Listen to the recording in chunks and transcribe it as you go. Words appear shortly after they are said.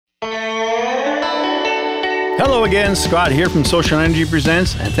Hello again, Scott here from Social Energy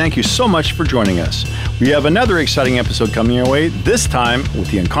Presents, and thank you so much for joining us. We have another exciting episode coming your way, this time with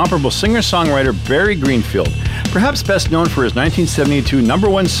the incomparable singer-songwriter Barry Greenfield, perhaps best known for his 1972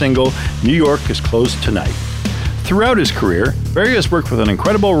 #1 single, New York is Closed Tonight. Throughout his career, Barry has worked with an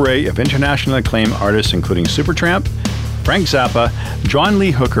incredible array of internationally acclaimed artists including Supertramp, Frank Zappa, John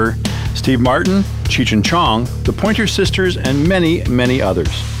Lee Hooker, Steve Martin, Cheech and Chong, the Pointer Sisters, and many, many others.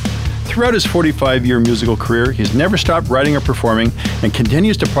 Throughout his 45-year musical career, he's never stopped writing or performing and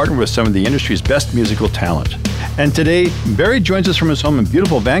continues to partner with some of the industry's best musical talent. And today, Barry joins us from his home in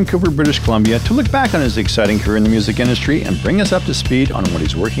beautiful Vancouver, British Columbia to look back on his exciting career in the music industry and bring us up to speed on what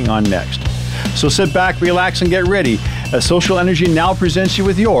he's working on next. So sit back, relax, and get ready as Social Energy now presents you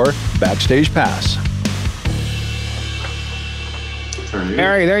with your Backstage Pass.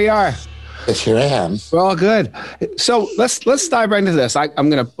 Barry, there you are. Yes, here I am. We're all good. So let's dive right into this.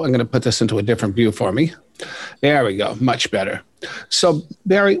 I'm gonna put this into a different view for me. There we go, much better. So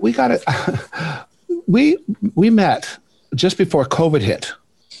Barry, we got it. We met just before COVID hit.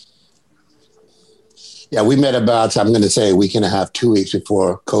 Yeah, we met about, I'm going to say, a week and a half, 2 weeks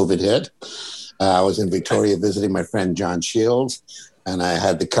before COVID hit. I was in Victoria visiting my friend John Shields, and I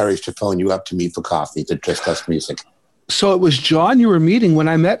had the courage to phone you up to meet for coffee to discuss music. So it was John you were meeting when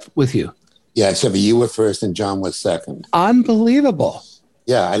I met with you. Yeah, except you were first and John was second. Unbelievable.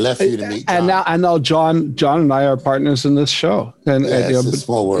 Yeah, I left you to meet John. And now John and I are partners in this show. And yeah, it's a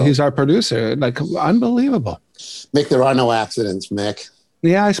small world. He's our producer. Like, unbelievable. Mick, there are no accidents, Mick.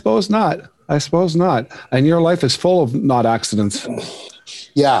 Yeah, I suppose not. And your life is full of not accidents.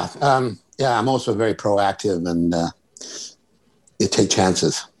 Yeah, I'm also very proactive and you take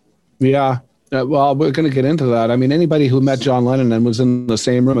chances. Yeah. Well, we're going to get into that. I mean, anybody who met John Lennon and was in the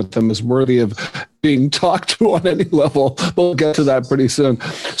same room with him is worthy of being talked to on any level. We'll get to that pretty soon.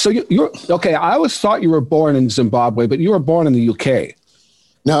 So you're okay. I always thought you were born in Zimbabwe, but you were born in the UK.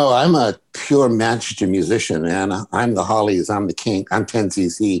 No, I'm a pure Manchester musician, man. I'm the Hollies. I'm the King. I'm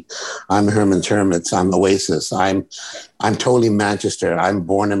 10cc. I'm Herman's Hermits. I'm Oasis. I'm totally Manchester. I'm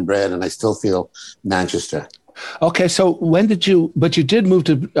born and bred, and I still feel Manchester. Okay, so but you did move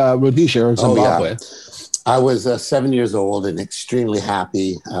to Rhodesia or Zimbabwe. Oh, yeah. I was 7 years old and extremely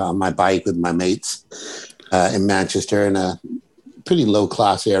happy on my bike with my mates in Manchester in a pretty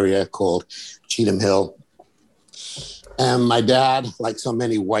low-class area called Cheetham Hill. And my dad, like so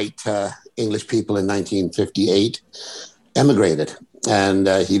many white English people in 1958, emigrated. And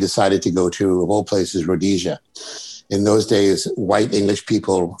he decided to go to, of all places, Rhodesia. In those days, white English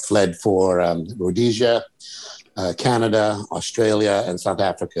people fled for Rhodesia, Canada, Australia, and South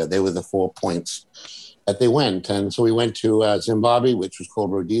Africa. They were the 4 points that they went. And so we went to Zimbabwe, which was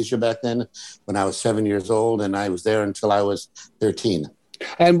called Rhodesia back then, when I was 7 years old. And I was there until I was 13.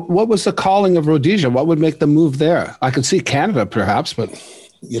 And what was the calling of Rhodesia? What would make them move there? I could see Canada, perhaps, but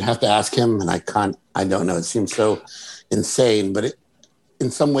you'd have to ask him, and I don't know. It seems so insane, but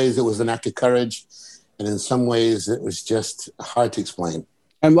in some ways it was an act of courage, and in some ways it was just hard to explain.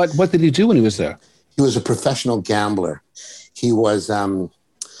 And what did he do when he was there? He was a professional gambler. He was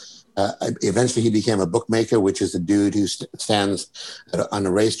eventually he became a bookmaker, which is a dude who stands on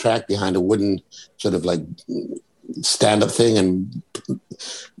a racetrack behind a wooden sort of like stand-up thing and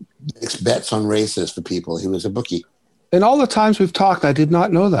makes bets on races for people. He was a bookie. In all the times we've talked, I did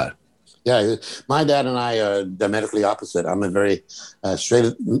not know that. Yeah, my dad and I are diametrically opposite. I'm a very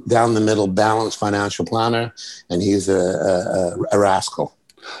straight down the middle, balanced financial planner, and he's a rascal.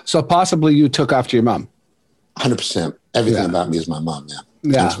 So possibly you took after your mom. 100%. Everything about me is my mom.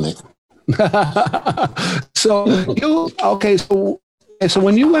 Yeah. Thanks, mate. So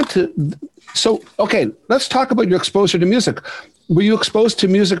when you went to, let's talk about your exposure to music. Were you exposed to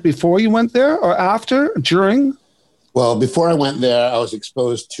music before you went there or after, during? Well, before I went there, I was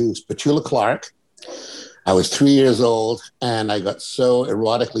exposed to Petula Clark. I was 3 years old, and I got so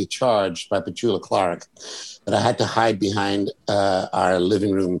erotically charged by Petula Clark that I had to hide behind our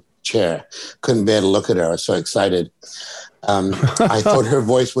living room chair. Couldn't bear to look at her. I was so excited. I thought her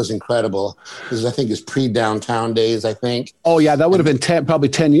voice was incredible. This is, I think, is pre-Downtown days, I think. Oh, yeah, that would have been probably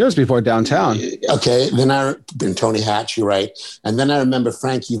 10 years before Downtown. Okay, then Tony Hatch, you're right. And then I remember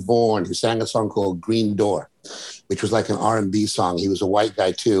Frankie Vaughan, who sang a song called Green Door, which was like an R&B song. He was a white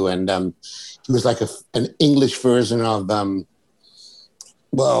guy, too. And he was like an English version of,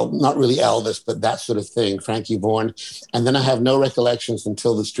 well, not really Elvis, but that sort of thing, Frankie Vaughan. And then I have no recollections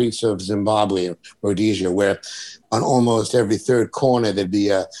until the streets of Zimbabwe, Rhodesia, where on almost every third corner, there'd be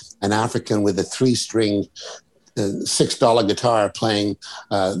an African with a 3-string, $6 guitar playing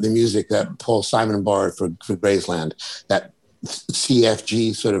the music that Paul Simon borrowed for Graceland, that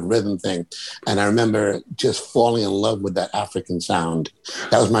CFG sort of rhythm thing. And I remember just falling in love with that African sound.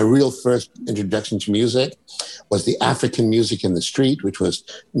 That was my real first introduction to music, was the African music in the street, which was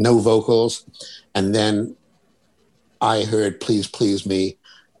no vocals. And then I heard Please Please Me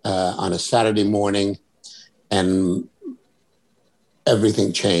on a Saturday morning, and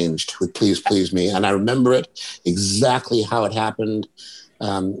everything changed with Please Please Me. And I remember it exactly how it happened.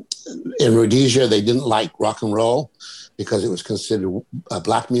 In Rhodesia, they didn't like rock and roll because it was considered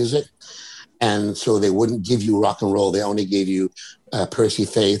black music. And so they wouldn't give you rock and roll. They only gave you Percy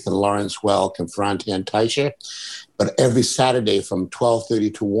Faith and Lawrence Welk and Ferrante and Teicher. But every Saturday from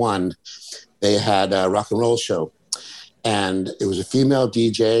 12:30 to 1, they had a rock and roll show. And it was a female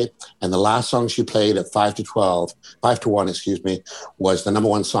DJ. And the last song she played at 5 to 1, was the number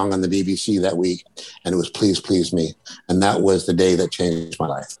one song on the BBC that week. And it was Please Please Me. And that was the day that changed my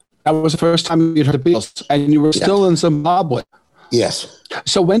life. That was the first time you'd heard the Beatles, and you were still in Zimbabwe. Yes.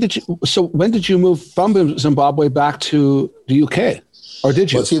 So when did you move from Zimbabwe back to the UK, or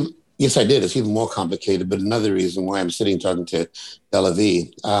did you? Well, yes, I did. It's even more complicated. But another reason why I'm sitting talking to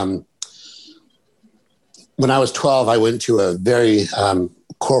Delavi. When I was 12, I went to a very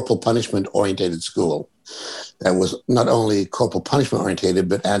corporal punishment orientated school that was not only corporal punishment orientated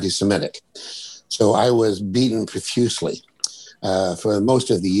but anti-Semitic. So I was beaten profusely for most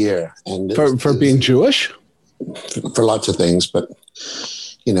of the year, and for being Jewish, for lots of things, but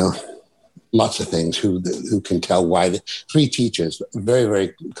lots of things. Who can tell why? 3 teachers, very,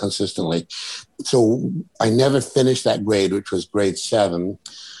 very consistently. So I never finished that grade, which was grade 7.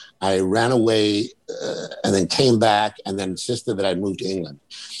 I ran away and then came back and then insisted that I'd move to England.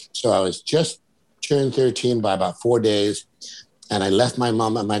 So I was just turned 13 by about 4 days. And I left my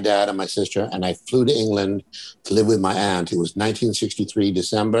mom and my dad and my sister, and I flew to England to live with my aunt. It was 1963,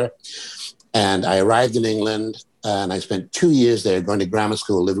 December. And I arrived in England, and I spent 2 years there going to grammar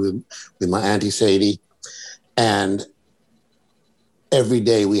school, living with my Auntie Sadie. And every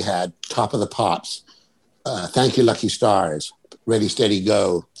day we had Top of the Pops, Thank You Lucky Stars, Ready, Steady,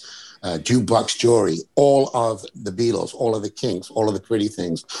 Go, Jukebox Jury, all of the Beatles, all of the Kinks, all of the Pretty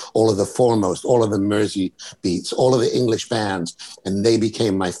Things, all of the Foremost, all of the Mersey Beats, all of the English bands. And they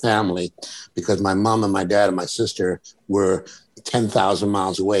became my family because my mom and my dad and my sister were 10,000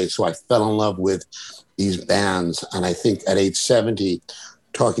 miles away. So I fell in love with these bands. And I think at age 70,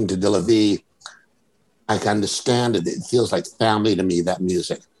 talking to Delavi, I can understand it. It feels like family to me, that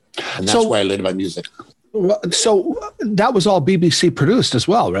music. And that's why I learned about music. So that was all BBC produced as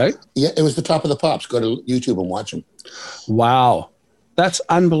well, right? Yeah, it was the Top of the Pops. Go to YouTube and watch them. Wow. That's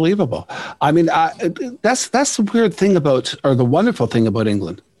unbelievable. I mean, that's the weird thing about, or the wonderful thing about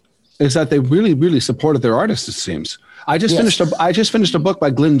England, is that they really, really supported their artists, it seems. I just finished a book by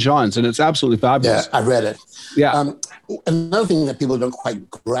Glyn Johns, and it's absolutely fabulous. Yeah, I read it. Yeah. Another thing that people don't quite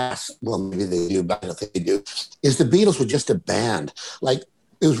grasp, well, maybe they do, but I don't think they do, is the Beatles were just a band. Like,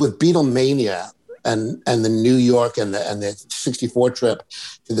 it was with Beatlemania and the New York and the 64 trip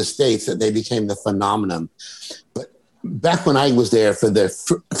to the States that they became the phenomenon. But back when I was there for their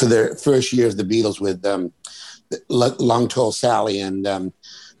first years, the Beatles with Long Tall Sally and Do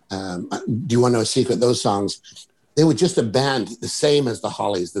You Want to Know a Secret, those songs, they were just a band, the same as the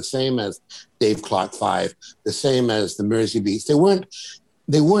Hollies, the same as Dave Clark 5, the same as the Mersey Beats. They weren't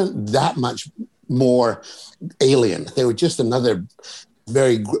that much more alien. They were just another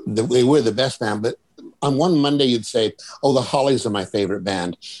they were the best band. But on one Monday you'd say, oh, the Hollies are my favorite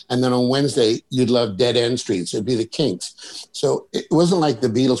band. And then on Wednesday you'd love Dead End Streets. It'd be the Kinks. So it wasn't like the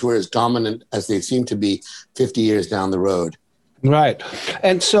Beatles were as dominant as they seem to be 50 years down the road. Right.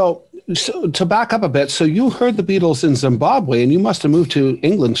 And so to back up a bit, so you heard the Beatles in Zimbabwe, and you must have moved to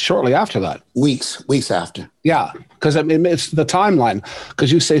England shortly after that. Weeks after. Yeah, because I mean, it's the timeline,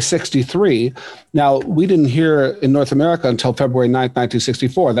 because you say 63. Now, we didn't hear in North America until February 9th,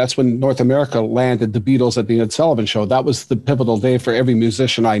 1964. That's when North America landed the Beatles at the Ed Sullivan Show. That was the pivotal day for every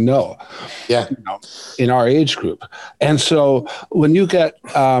musician I know. Yeah. In our age group. And so when you get,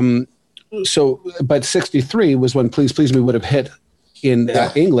 but 63 was when Please Please Me would have hit in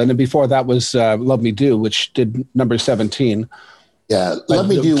England, and before that was Love Me Do, which did number 17. Yeah, Love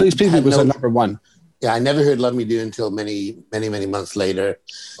Me Do. Please Please Me was a number 1. Yeah, I never heard Love Me Do until many, many, many months later.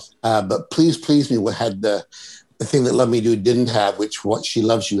 But Please Please Me had the thing that Love Me Do didn't have, which What She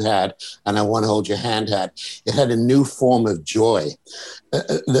Loves You had, and I Want to Hold Your Hand had. It had a new form of joy.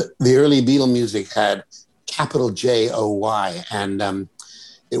 The early Beatle music had capital J-O-Y, and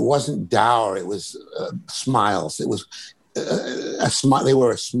it wasn't dour. It was smiles. It was they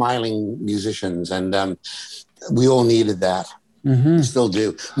were smiling musicians, and we all needed that. Still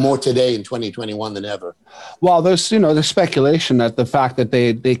do more today in 2021 than ever. Well, there's speculation that the fact that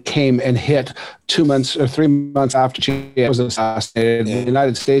they came and hit 2 months or 3 months after she was assassinated, the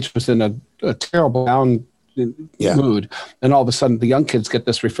United States was in a terrible down mood, and all of a sudden the young kids get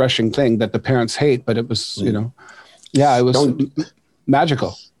this refreshing thing that the parents hate, but it was it was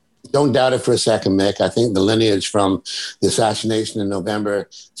magical. Don't doubt it for a second, Mick. I think the lineage from the assassination in November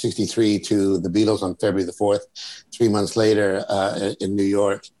 1963 to the Beatles on February the 4th, 3 months later in New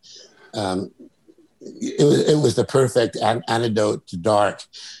York, it was the perfect antidote to dark.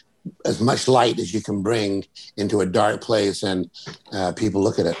 As much light as you can bring into a dark place, and people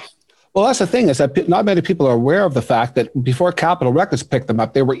look at it. Well, that's the thing, is that not many people are aware of the fact that before Capitol Records picked them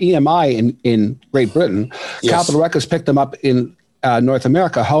up, they were EMI in Great Britain. Yes. Capitol Records picked them up in North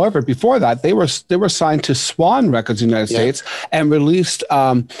America. However, before that, they were signed to Swan Records in the United States and released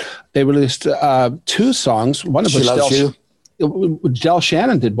two songs. One of which Del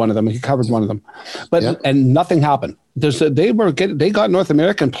Shannon did one of them. He covered one of them, and nothing happened. They got North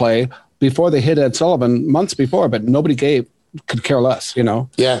American play before they hit Ed Sullivan months before, but nobody could care less.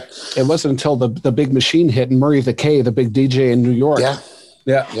 Yeah, it wasn't until the big machine hit and Murray the K, the big DJ in New York.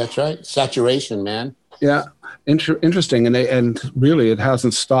 Yeah, that's right. Saturation, man. Yeah. Interesting, and really it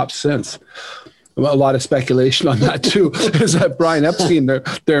hasn't stopped since. A lot of speculation on that too, is that Brian Epstein,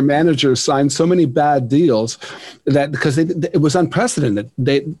 their manager, signed so many bad deals that because it was unprecedented.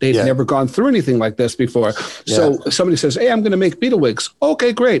 They'd never gone through anything like this before. So somebody says, "Hey, I'm going to make Beatle wigs."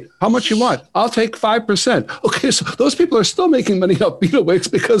 Okay, great. How much you want? I'll take 5%. Okay, so those people are still making money off Beatle wigs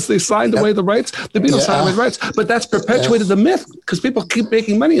because they signed away the rights. The Beatles signed away the rights, but that's perpetuated the myth because people keep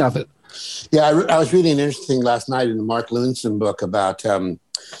making money off it. Yeah, I was reading an interesting last night in the Mark Lundson book about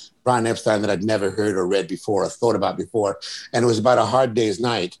Brian Epstein that I'd never heard or read before or thought about before. And it was about A Hard Day's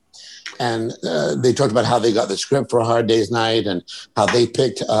Night. And they talked about how they got the script for A Hard Day's Night and how they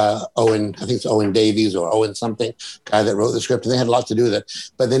picked Owen, I think it's Owen Davies or Owen something, guy that wrote the script. And they had a lot to do with it.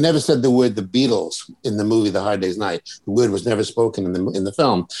 But they never said the word the Beatles in the movie The Hard Day's Night. The word was never spoken in the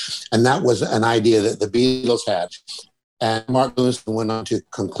film. And that was an idea that the Beatles had. And Mark Lewison went on to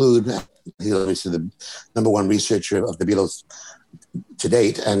conclude, he's obviously the number one researcher of the Beatles to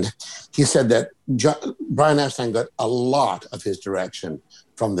date, and he said that Brian Epstein got a lot of his direction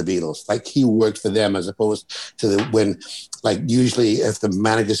from the Beatles. Like, he worked for them as opposed to when, like, usually if the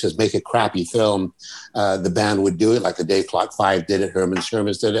manager says make a crappy film, the band would do it, like the Dave Clark Five did it, Herman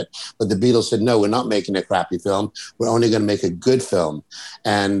Sherman did it. But the Beatles said, no, we're not making a crappy film. We're only going to make a good film.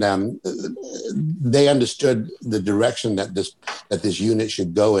 And they understood the direction that this unit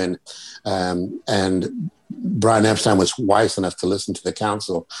should go in. And Brian Epstein was wise enough to listen to the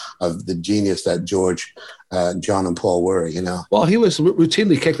counsel of the genius that George, John, and Paul were, Well, he was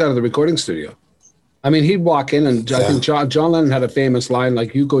routinely kicked out of the recording studio. I mean, he'd walk in, and I think John Lennon had a famous line,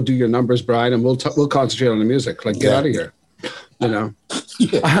 like, "You go do your numbers, Brian, and we'll concentrate on the music. Like, get out of here."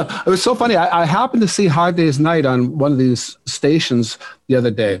 It was so funny. I happened to see Hard Day's Night on one of these stations the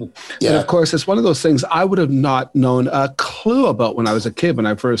other day. And of course, it's one of those things I would have not known a clue about when I was a kid, when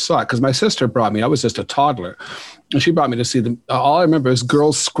I first saw it, because my sister brought me. I was just a toddler. And she brought me to see them. All I remember is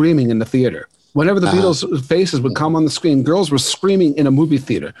girls screaming in the theater. Whenever the Beatles' faces would come on the screen, girls were screaming in a movie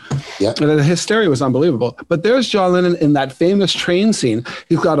theater. And the hysteria was unbelievable. But there's John Lennon in that famous train scene.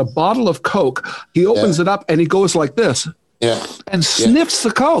 He's got a bottle of Coke. He opens it up and he goes like this. And sniffs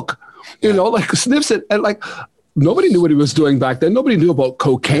the Coke, like sniffs it. And like, nobody knew what he was doing back then. Nobody knew about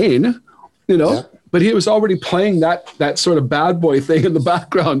cocaine, but he was already playing that sort of bad boy thing in the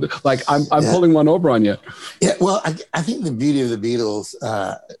background. Like, I'm pulling one over on you. Yeah. Well, I think the beauty of the Beatles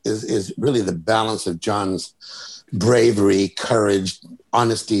is really the balance of John's bravery, courage,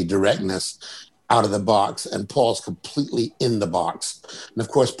 honesty, directness, out of the box, and Paul's completely in the box. And of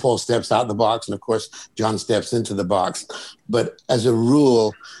course, Paul steps out the box, and of course, John steps into the box. But as a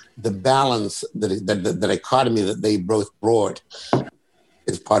rule, the balance, the dichotomy that they both brought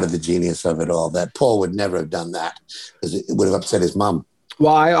is part of the genius of it all, that Paul would never have done that because it would have upset his mom.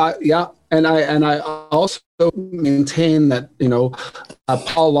 Well, and I also maintain that,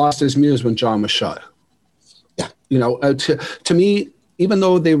 Paul lost his muse when John was shot. To me, even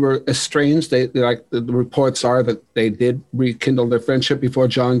though they were estranged, the reports are that they did rekindle their friendship before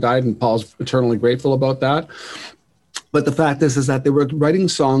John died, and Paul's eternally grateful about that. But the fact is that they were writing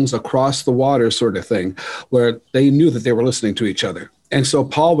songs across the water sort of thing, where they knew that they were listening to each other. And so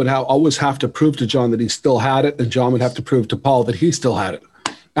Paul would always have to prove to John that he still had it, and John would have to prove to Paul that he still had it.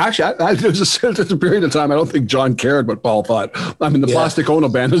 Actually, there's a period of time I don't think John cared what Paul thought. I mean, the Plastic Ono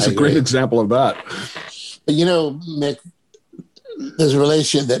Band is a great example of that. But Mick, there's a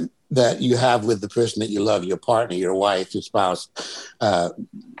relationship that that you have with the person that you love, your partner, your wife, your spouse.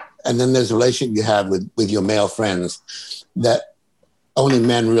 And then there's a relationship you have with your male friends that only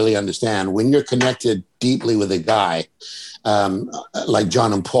men really understand. When you're connected deeply with a guy, like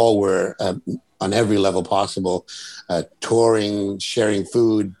John and Paul were on every level possible, touring, sharing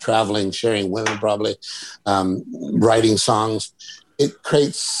food, traveling, sharing women probably, writing songs, it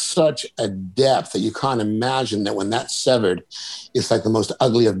creates such a depth that you can't imagine that when that's severed, it's like the most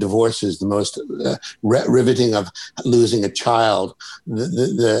ugly of divorces, the most riveting of losing a child,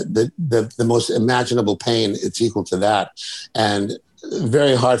 the most imaginable pain. It's equal to that. And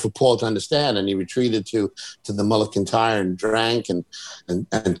very hard for Paul to understand. And he retreated to the Mull of Kintyre and drank and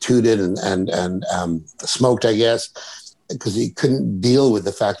tooted and smoked, I guess, because he couldn't deal with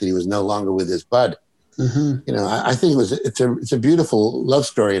the fact that he was no longer with his bud. Mm-hmm. You know, I think it's a beautiful love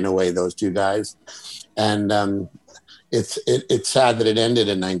story in a way, those two guys, and it's sad that it ended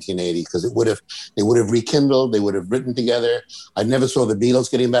in 1980 because they would have rekindled, they would have written together. I never saw the Beatles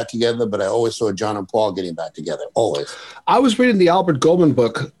getting back together, but I always saw John and Paul getting back together. Always. I was reading the Albert Goldman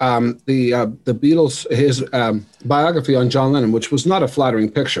book, the Beatles, his biography on John Lennon, which was not a flattering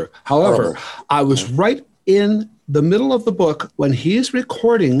picture. However, I was right in the middle of the book when he's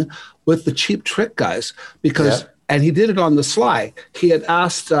recording with the Cheap Trick guys and he did it on the sly. He had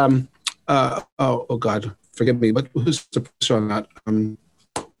asked, oh God, forgive me, but who's the producer on that?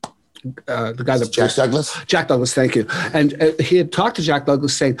 The guy that Jack Douglas. Jack Douglas, thank you. And he had talked to Jack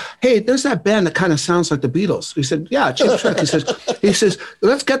Douglas saying, "Hey, there's that band that kind of sounds like the Beatles." He said, "Yeah, Cheap Trick." He says,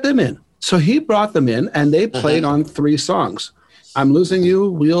 "Let's get them in." So he brought them in, and they played on 3 songs. "I'm Losing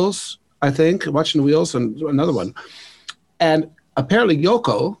You," "Wheels," I think, "Watching the Wheels," and another one. And apparently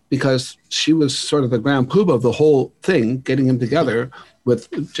Yoko, because she was sort of the grand poobah of the whole thing, getting him together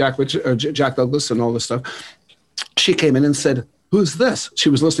with Jack Douglas and all this stuff, she came in and said, "Who's this?" She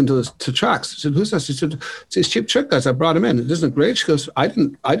was listening to tracks. She said, "Who's this?" She said, "It's these Cheap Trick guys. I brought him in. Isn't it great?" She goes, I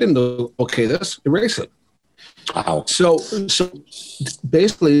didn't okay this. Erase it." Wow. So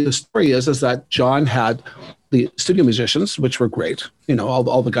basically the story is that John had the studio musicians, which were great, you know,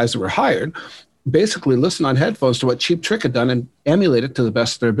 all the guys that were hired, basically listen on headphones to what Cheap Trick had done and emulate it to the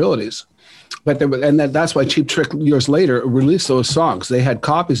best of their abilities. But that's why Cheap Trick years later released those songs. They had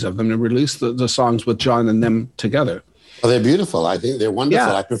copies of them and released the songs with John and them together. Well, they're beautiful. I think they're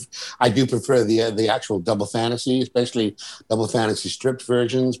wonderful. Yeah. I do prefer the actual Double Fantasy, especially Double Fantasy stripped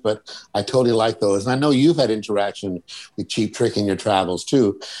versions, but I totally like those. And I know you've had interaction with Cheap Trick in your travels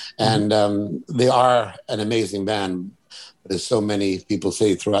too. And they are an amazing band. But as so many people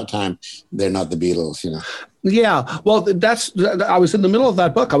say throughout time, they're not the Beatles, you know. Yeah, well, I was in the middle of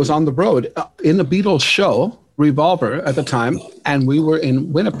that book. I was on the road in the Beatles show, Revolver, at the time, and we were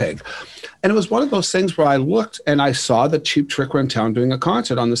in Winnipeg. And it was one of those things where I looked and I saw that Cheap Trick were in town doing a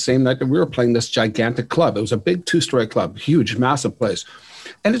concert on the same night that we were playing this gigantic club. It was a big 2-story club, huge, massive place.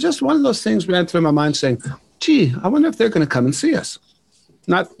 And it's just one of those things ran through my mind saying, gee, I wonder if they're going to come and see us.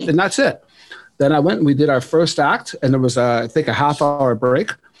 And that's it. Then I went and we did our first act, and there was, I think, a half-hour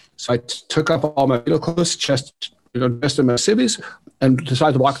break. So I took up all my Beatle clothes, dressed in my civvies, and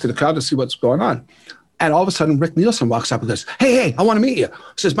decided to walk to the crowd to see what's going on. And all of a sudden, Rick Nielsen walks up and goes, hey, I want to meet you.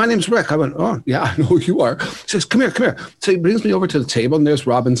 He says, my name's Rick. I went, oh, yeah, I know who you are. He says, come here. So he brings me over to the table, and there's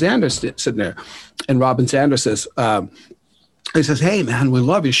Robin Zander sitting there. And Robin Zander says, he says, hey, man, we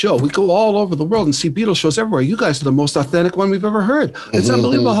love your show. We go all over the world and see Beatles shows everywhere. You guys are the most authentic one we've ever heard. It's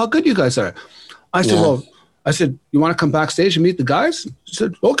unbelievable how good you guys are. I said, you want to come backstage and meet the guys? He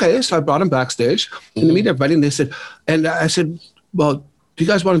said, okay. So I brought him backstage and to meet everybody. And I said, well, do you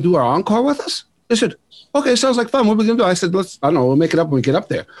guys want to do our encore with us? They said, okay, sounds like fun. What are we going to do? I said, we'll make it up when we get up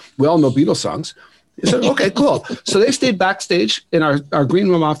there. We all know Beatles songs. He said, okay, cool. So they stayed backstage in our green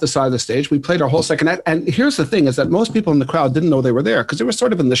room off the side of the stage. We played our whole second act. And here's the thing is that most people in the crowd didn't know they were there because they were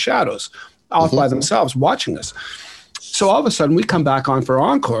sort of in the shadows off by themselves watching us. So all of a sudden we come back on for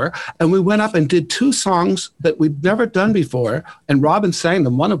encore and we went up and did 2 songs that we'd never done before. And Robin sang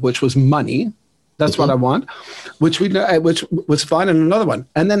them, one of which was Money. That's what I want, which was fun, and another one.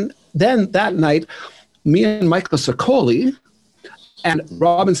 And then that night, me and Michael Sicoli and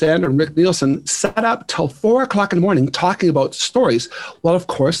Robin Zander and Rick Nielsen sat up till 4 o'clock in the morning talking about stories. Well, of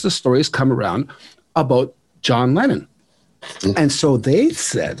course, the stories come around about John Lennon. And so they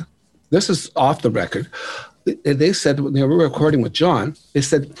said, this is off the record, they said when they were recording with John, they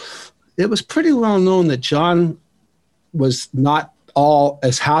said it was pretty well known that John was not all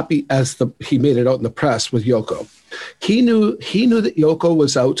as happy as he made it out in the press with Yoko. He knew that Yoko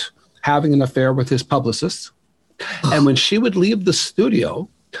was out having an affair with his publicist. And when she would leave the studio,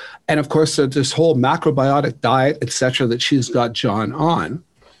 and of course this whole macrobiotic diet, etc., that she's got John on,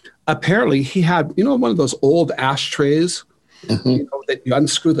 apparently he had, one of those old ashtrays, that you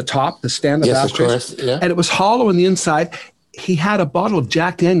unscrew the top, the stand-up Yes, of ashtrays, course. Yeah. and it was hollow on the inside. He had a bottle of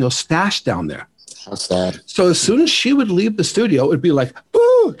Jack Daniel's stashed down there. How sad. So as soon as she would leave the studio, it'd be like,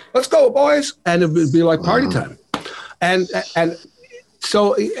 "Boo, let's go, boys," and it would be like party time. And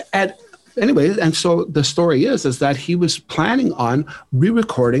so the story is that he was planning on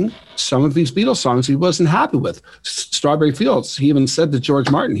re-recording some of these Beatles songs he wasn't happy with. Strawberry Fields. He even said to George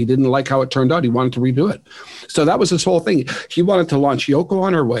Martin he didn't like how it turned out. He wanted to redo it. So that was his whole thing. He wanted to launch Yoko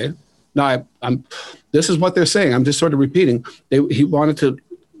on her way. Now, this is what they're saying. I'm just sort of repeating. He wanted to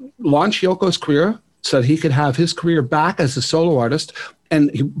launch Yoko's career so that he could have his career back as a solo artist.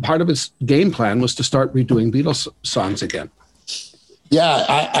 And part of his game plan was to start redoing Beatles songs again. Yeah,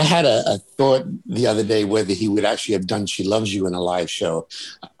 I had a thought the other day whether he would actually have done She Loves You in a live show.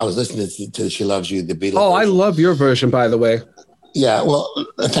 I was listening to She Loves You, the Beatles Oh, version. I love your version, by the way. Yeah, well,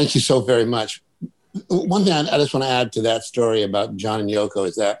 thank you so very much. One thing I just want to add to that story about John and Yoko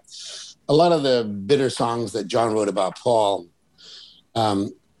is that a lot of the bitter songs that John wrote about Paul,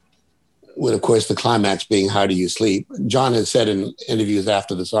 with, of course, the climax being How Do You Sleep? John has said in interviews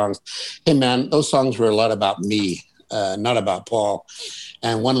after the songs, hey, man, those songs were a lot about me. Not about Paul.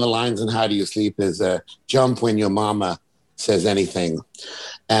 And one of the lines in How Do You Sleep is jump when your mama says anything.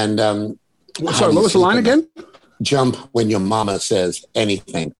 And sorry, what was the line again? Jump when your mama says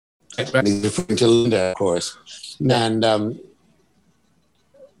anything. Right. And he's referring to Linda, of course. Yeah. And,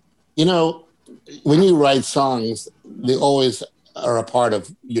 when you write songs, they always are a part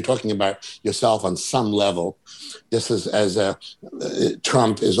of, you're talking about yourself on some level. Just as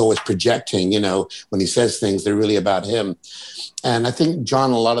Trump is always projecting, when he says things, they're really about him. And I think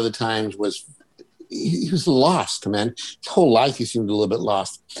John, a lot of the times, he was lost, man. His whole life, he seemed a little bit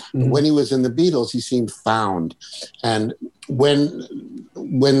lost. Mm-hmm. When he was in the Beatles, he seemed found. And when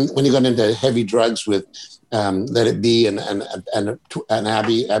he got into heavy drugs with Let It Be and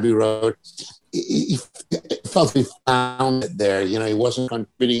Abbey Road, he felt he found it there. He wasn't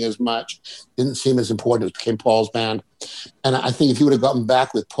contributing as much, didn't seem as important. It became Paul's band. And I think if he would have gotten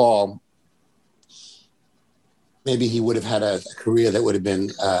back with Paul, maybe he would have had a career that would have been,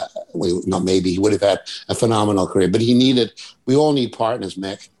 he would have had a phenomenal career. But we all need partners,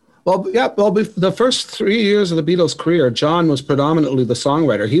 Mick. Well, yeah. Well, the first 3 years of the Beatles' career, John was predominantly the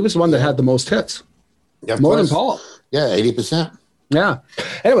songwriter. He was the one that had the most hits. Yeah, more than Paul. Yeah, 80%. Yeah.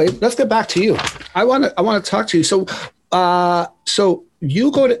 Anyway, let's get back to you. I want to talk to you. So,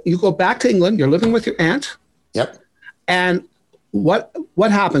 you go back to England. You're living with your aunt. Yep. And what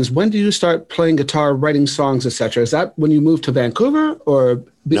happens? When do you start playing guitar, writing songs, etc.? Is that when you moved to Vancouver or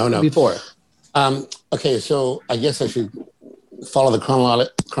no. before? Okay, so I guess I should follow the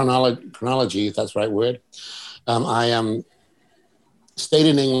chronology, if that's the right word. I stayed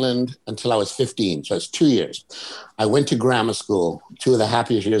in England until I was 15, so it's 2 years. I went to grammar school, 2 of the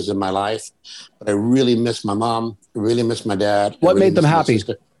happiest years of my life, but I really miss my mom, I really miss my dad. What made them happy?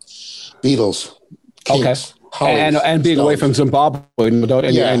 Beatles. Kinks, okay. And being away from Zimbabwe. And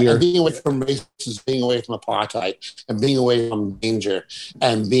being away from racism, being away from apartheid, and being away from danger,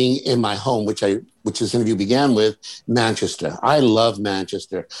 and being in my home, which this interview began with, Manchester. I love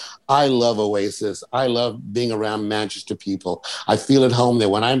Manchester. I love Oasis. I love being around Manchester people. I feel at home there.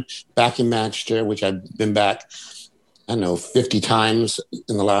 When I'm back in Manchester, which I've been back, 50 times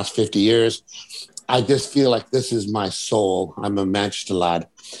in the last 50 years, I just feel like this is my soul. I'm a Manchester lad.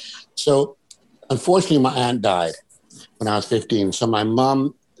 So, unfortunately, my aunt died when I was 15. So my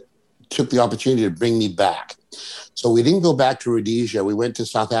mom took the opportunity to bring me back. So we didn't go back to Rhodesia. We went to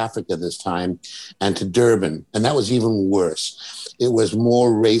South Africa this time and to Durban. And that was even worse. It was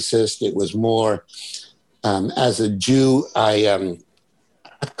more racist. It was more, as a Jew, I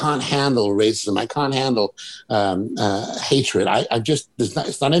can't handle racism. I can't handle hatred.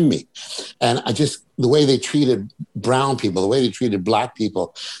 It's not in me. And the way they treated brown people, the way they treated black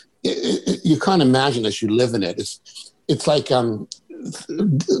people, you can't imagine as you live in it. It's like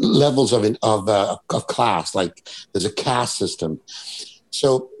levels of class. Like there's a caste system.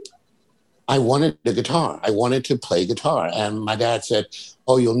 So I wanted a guitar. I wanted to play guitar, and my dad said,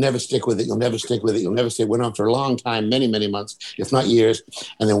 "Oh, you'll never stick with it. You'll never stick with it. You'll never stick." Went on for a long time, many, many months, if not years.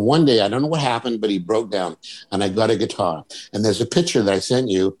 And then one day, I don't know what happened, but he broke down, and I got a guitar. And there's a picture that I sent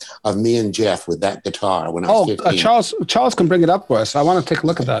you of me and Jeff with that guitar when I was 15. Charles can bring it up for us. I want to take a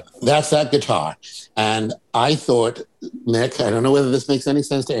look at that. That's that guitar. And I thought, Mick, I don't know whether this makes any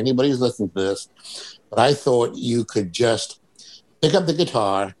sense to anybody who's listening to this, but I thought you could just pick up the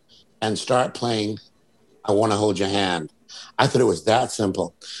guitar and start playing I Want to Hold Your Hand. I thought it was that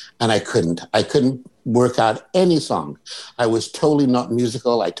simple, and I couldn't. I couldn't work out any song. I was totally not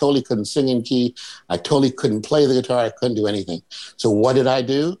musical. I totally couldn't sing in key. I totally couldn't play the guitar. I couldn't do anything. So what did I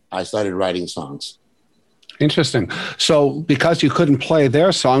do? I started writing songs. Interesting. So because you couldn't play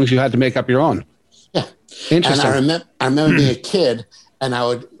their songs, you had to make up your own. Yeah. Interesting. And I remember being a kid, and I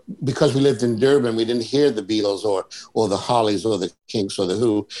would, because we lived in Durban, we didn't hear the Beatles or the Hollies or the Kinks or the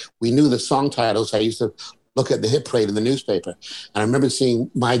Who. We knew the song titles. I used to look at the hit parade in the newspaper. And I remember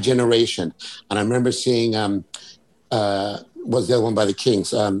seeing My Generation. And I remember seeing, what's the other one by the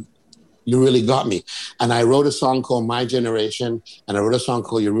Kinks? You Really Got Me. And I wrote a song called My Generation, and I wrote a song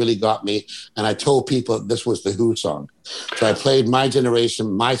called You Really Got Me. And I told people this was the Who song. So I played My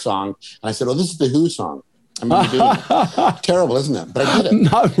Generation, my song, and I said, oh, this is the Who song. I mean, terrible, isn't it? But I did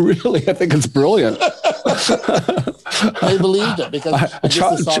it. Not really. I think it's brilliant. They believed it because I guess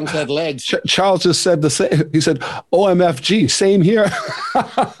the songs had legs. Charles just said the same. He said, OMFG, same here.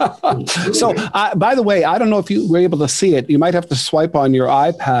 So, by the way, I don't know if you were able to see it. You might have to swipe on your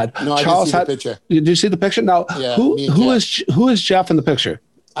iPad. No, I did see the picture. Did you see the picture? Now, yeah, who is Jeff in the picture?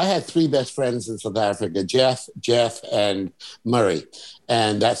 I had three best friends in South Africa, Jeff, and Murray.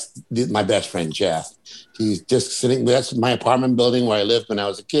 And that's my best friend, Jeff. He's just sitting, that's my apartment building where I lived when I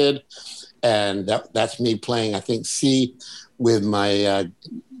was a kid. And that's me playing, I think, C with my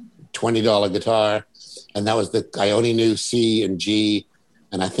 $20 guitar. And that was I only knew C and G.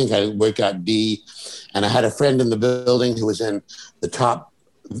 And I think I worked out D. And I had a friend in the building who was in the top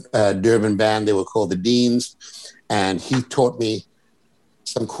Durban band. They were called the Deans. And he taught me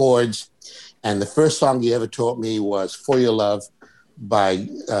some chords. And the first song he ever taught me was For Your Love by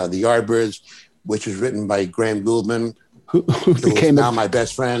the Yardbirds, which was written by Graham Gouldman, who became now my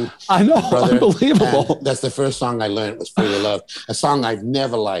best friend. I know, brother. unbelievable. And that's the first song I learned was For Your Love, a song I've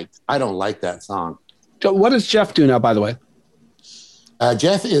never liked. I don't like that song. So what does Jeff do now, by the way?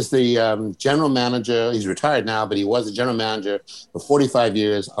 Jeff is the general manager. He's retired now, but he was the general manager for 45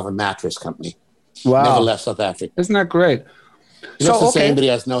 years of a mattress company. Wow. Never left South Africa. Isn't that great? He looks the same, but he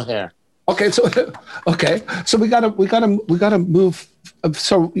has no hair. Okay, so we gotta move.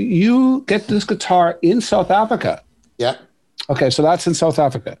 So you get this guitar in South Africa. Yeah. Okay, so that's in South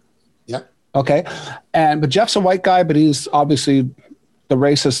Africa. Yeah. Okay, but Jeff's a white guy, but he's obviously the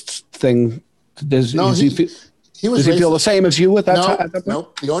racist thing. Does he feel the same as you at that time? No,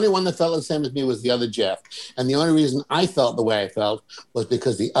 the only one that felt the same as me was the other Jeff, and the only reason I felt the way I felt was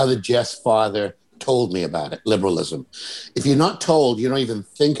because the other Jeff's father told me about it, liberalism. If you're not told, you don't even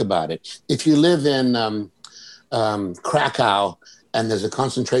think about it. If you live in Krakow and there's a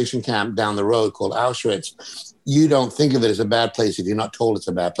concentration camp down the road called Auschwitz, you don't think of it as a bad place if you're not told it's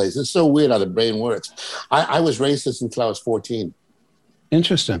a bad place. It's so weird how the brain works. I was racist until I was 14.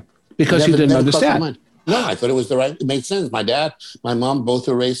 Interesting. Because you didn't understand. No, I thought it was it made sense. My dad, my mom, both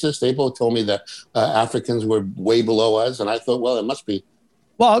are racist. They both told me that Africans were way below us. And I thought, well, it must be.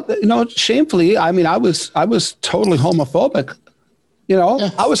 Well, shamefully, I mean, I was totally homophobic.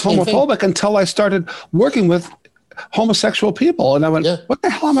 I was homophobic until I started working with homosexual people, and I went, "What the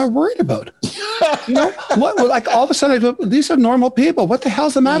hell am I worried about?" What? Like all of a sudden, these are normal people. What the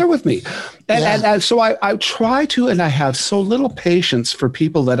hell's the matter with me? And so I try to, and I have so little patience for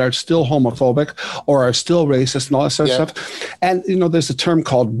people that are still homophobic or are still racist and all that sort of stuff. And there's a term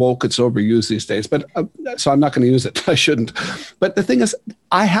called woke. It's overused these days, but so I'm not going to use it. I shouldn't. But the thing is,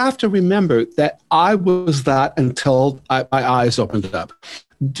 I have to remember that I was that until my eyes opened up.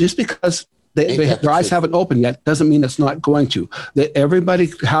 Just because their eyes haven't opened yet doesn't mean it's not going to. That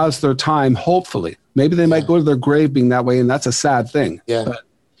everybody has their time, hopefully. Maybe they might go to their grave being that way, and that's a sad thing. Yeah. But,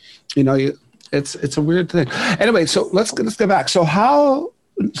 it's a weird thing. Anyway, so let's go back. So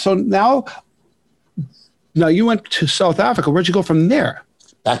now you went to South Africa. Where'd you go from there?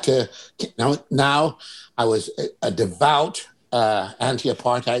 Back to now I was a devout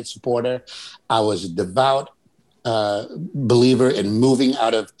anti-apartheid supporter. I was a devout believer in moving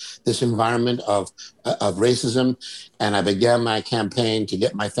out of this environment of racism, and I began my campaign to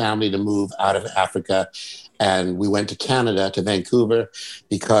get my family to move out of Africa. And we went to Canada, to Vancouver,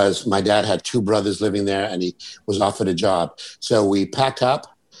 because my dad had two brothers living there, and he was offered a job. So we packed up.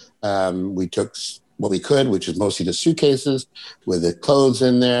 We took what we could, which is mostly the suitcases with the clothes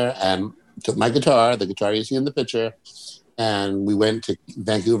in there, and took my guitar, the guitar you see in the picture, and we went to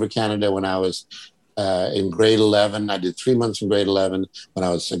Vancouver, Canada when I was in grade 11. I did 3 months in grade 11 when I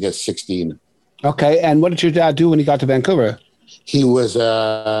was, I guess, 16. Okay. And what did your dad do when he got to Vancouver? He was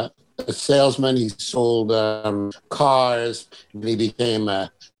a salesman. He sold cars. And he became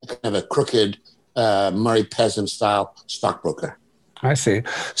a kind of a crooked Murray Peasant style stockbroker. I see.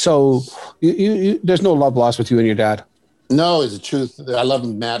 So you there's no love lost with you and your dad? No, it's the truth. I love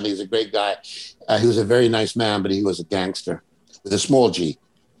him madly. He's a great guy. He was a very nice man, but he was a gangster with a small G.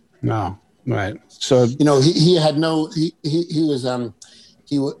 No, right. So he had no. He was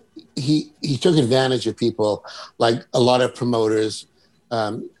he took advantage of people, like a lot of promoters.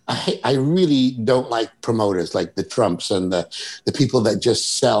 I really don't like promoters like the Trumps and the people that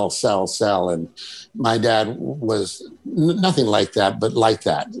just sell. And my dad was nothing like that, but like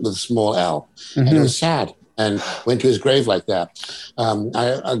that with a small L. Mm-hmm. And it was sad. And went to his grave like that.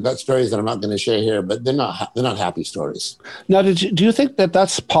 I've got stories that I'm not going to share here, but they're not happy stories. Now, do you think that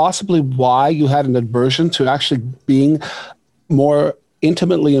that's possibly why you had an aversion to actually being more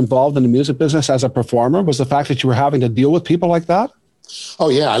intimately involved in the music business as a performer? Was the fact that you were having to deal with people like that? Oh,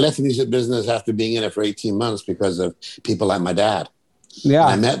 yeah. I left the music business after being in it for 18 months because of people like my dad. Yeah.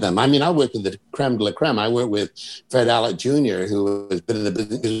 And I met them. I mean, I worked with the creme de la creme. I worked with Fred Alec Jr., who has been in the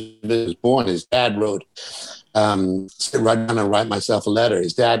business born. His dad wrote, sit right down and write myself a letter.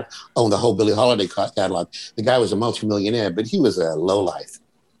 His dad owned the whole Billie Holiday catalog. The guy was a multimillionaire, but he was a lowlife.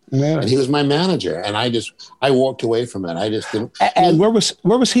 Yeah. And he was my manager. And I walked away from it. I just didn't. And where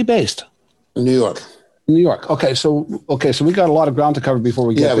was he based? New York. New York. Okay, so we got a lot of ground to cover before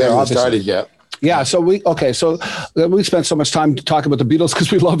we get there. Yeah, we haven't started yet. Yeah, so we spent so much time talking about the Beatles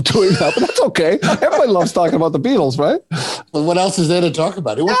because we love doing that, but that's okay. Everybody loves talking about the Beatles, right? Well, what else is there to talk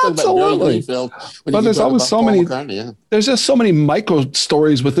about? Who wants to talk about Barry Greenfield? But there's always so many. There's just so many micro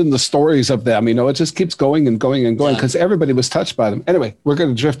stories within the stories of them. It just keeps going and going and going because everybody was touched by them. Anyway, we're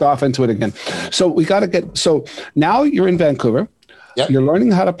going to drift off into it again. So we got to get. So now you're in Vancouver. Yep. You're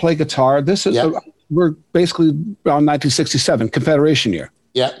learning how to play guitar. This is we're basically around 1967, Confederation year.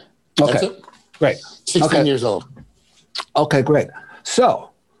 Yeah. Okay. That's it. Great. 16 years old. Okay, great.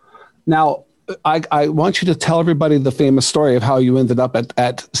 So now I want you to tell everybody the famous story of how you ended up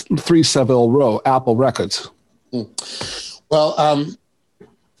at 3 Savile Row, Apple Records. Well,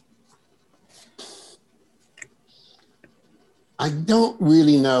 I don't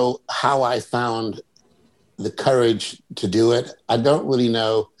really know how I found the courage to do it. I don't really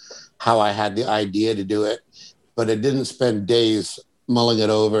know how I had the idea to do it, but I didn't spend days mulling it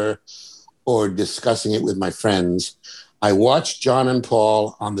over or discussing it with my friends. I watched John and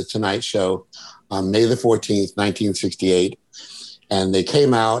Paul on The Tonight Show on May the 14th, 1968, and they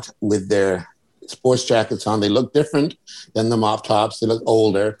came out with their sports jackets on. They looked different than the mop tops. They looked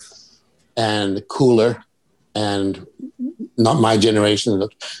older and cooler, and not my generation. They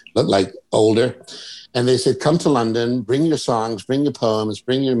looked like older. And they said, come to London, bring your songs, bring your poems,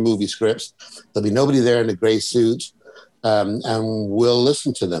 bring your movie scripts. There'll be nobody there in a gray suit, and we'll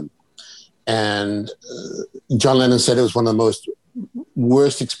listen to them. And John Lennon said it was one of the most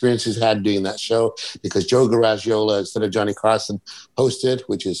worst experiences he had doing that show because Joe Garagiola instead of Johnny Carson hosted,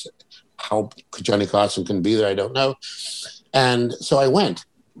 which is how Johnny Carson can be there, I don't know. And so I went.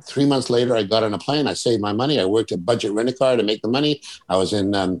 3 months later, I got on a plane. I saved my money. I worked at Budget Rent-A-Car to make the money. I was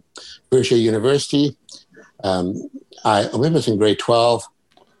in Berkshire University. I was in grade 12.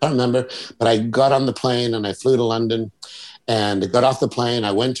 I don't remember. But I got on the plane and I flew to London. And I got off the plane.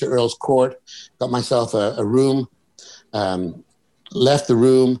 I went to Earl's Court, got myself a room, left the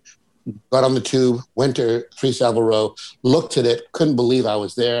room, got on the tube, went to 3 Savile Row, looked at it, couldn't believe I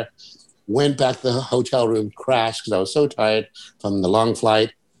was there, went back to the hotel room, crashed because I was so tired from the long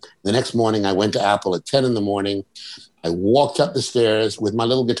flight. The next morning, I went to Apple at 10 in the morning. I walked up the stairs with my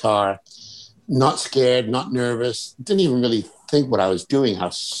little guitar, not scared, not nervous, didn't even really think what I was doing,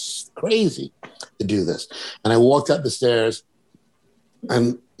 how crazy to do this. And I walked up the stairs,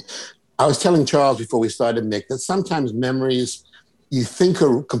 and I was telling Charles before we started, Mick, that sometimes memories you think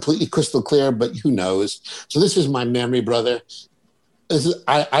are completely crystal clear, but who knows? So this is my memory, brother. This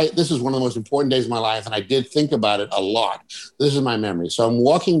is one of the most important days of my life, and I did think about it a lot. This is my memory. So I'm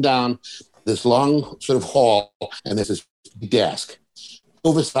walking down this long sort of hall, and there's this desk,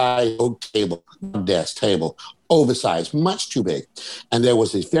 oversized oak table, desk table, oversized, much too big. And there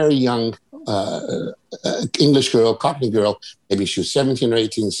was this very young English girl, Cockney girl, maybe she was 17 or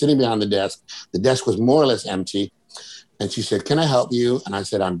 18, sitting behind the desk. The desk was more or less empty. And she said, can I help you? And I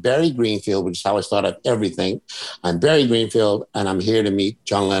said, I'm Barry Greenfield, which is how I start up everything. I'm Barry Greenfield, and I'm here to meet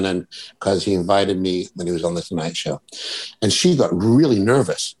John Lennon because he invited me when he was on The Tonight Show. And she got really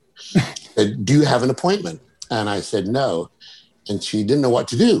nervous. Said, do you have an appointment? And I said, no. And she didn't know what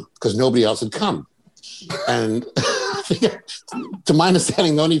to do because nobody else had come. And to my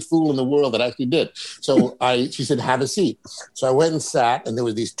understanding, the only fool in the world that actually did. So she said, have a seat. So I went and sat, and there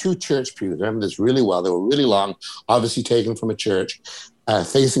were these 2 church pews. I remember this really well. They were really long, obviously taken from a church,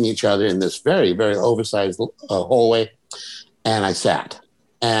 facing each other in this very, very oversized hallway. And I sat.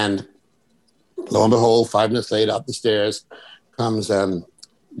 And lo and behold, 5 minutes later, up the stairs comes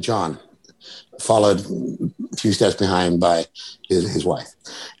John, followed a few steps behind by his wife.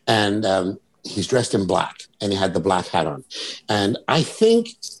 And he's dressed in black, and he had the black hat on. And I think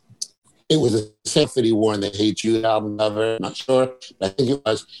it was the same that he wore in the Hey Jude album cover. I'm not sure, but I think it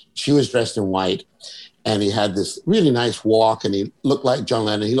was. She was dressed in white, and he had this really nice walk, and he looked like John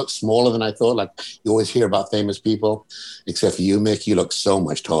Lennon. He looked smaller than I thought. Like you always hear about famous people, except for you, Mick. You look so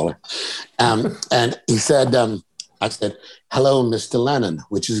much taller. And he said, I said, "Hello, Mr. Lennon,"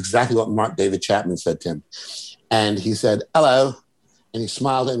 which is exactly what Mark David Chapman said to him. And he said, "Hello." And he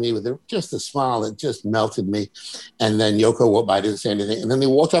smiled at me with just a smile that just melted me. And then Yoko walked by, didn't say anything. And then they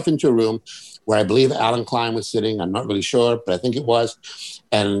walked off into a room where I believe Alan Klein was sitting. I'm not really sure, but I think it was.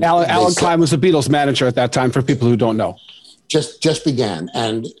 And Alan Klein was the Beatles manager at that time, for people who don't know. Just began.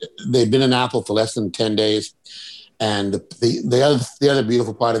 And they'd been in Apple for less than 10 days. And the other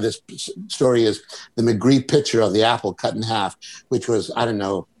beautiful part of this story is the McGree picture of the apple cut in half, which was, I don't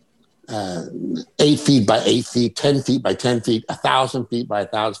know, 8 feet by 8 feet, 10 feet by 10 feet, 1,000 feet by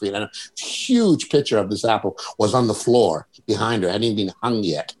 1,000 feet. And a huge picture of this apple was on the floor behind her. It hadn't even been hung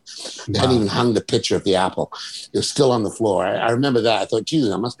yet. They hadn't even hung the picture of the apple. It was still on the floor. I remember that. I thought,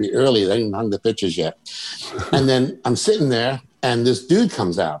 Jesus, I must be early. They hadn't even hung the pictures yet. And then I'm sitting there, and this dude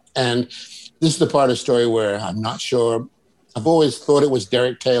comes out. And this is the part of the story where I'm not sure. I've always thought it was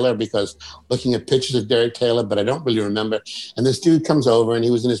Derek Taylor because looking at pictures of Derek Taylor, but I don't really remember. And this dude comes over, and he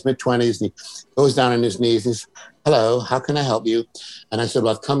was in his mid-20s, and he goes down on his knees. And he's, "Hello, how can I help you?" And I said,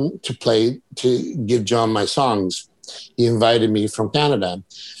 "Well, I've come to give John my songs. He invited me from Canada."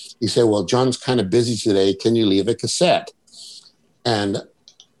 He said, "Well, John's kind of busy today. Can you leave a cassette?" And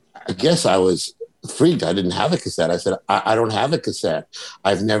I guess I was freaked. I didn't have a cassette. I said, I don't have a cassette.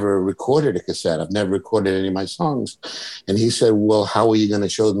 I've never recorded a cassette. I've never recorded any of my songs. And he said, "Well, how are you going to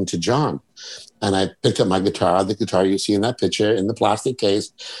show them to John?" And I picked up my guitar, the guitar you see in that picture in the plastic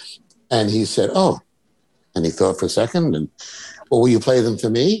case. And he said, "Oh," and he thought for a second, and, "Well, will you play them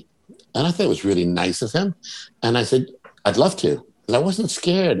for me?" And I thought it was really nice of him. And I said, "I'd love to." But I wasn't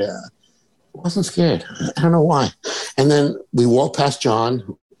scared. I don't know why. And then we walked past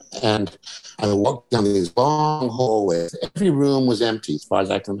John, and I walked down these long hallways. Every room was empty, as far as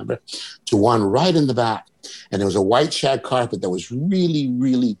I can remember, to one right in the back. And there was a white shag carpet that was really,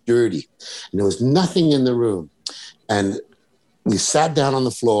 really dirty. And there was nothing in the room. And we sat down on the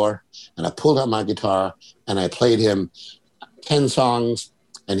floor, and I pulled out my guitar, and I played him 10 songs,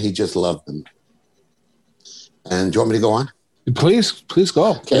 and he just loved them. And do you want me to go on? Please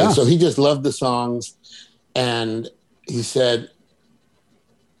go. Okay, yeah. So he just loved the songs. And he said,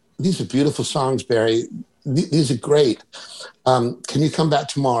 "These are beautiful songs, Barry. These are great. Can you come back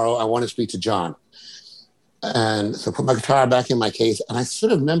tomorrow? I want to speak to John." And so I put my guitar back in my case. And I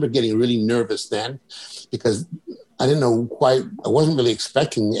sort of remember getting really nervous then because I didn't know quite, I wasn't really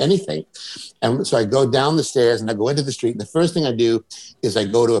expecting anything. And so I go down the stairs and I go into the street. And the first thing I do is I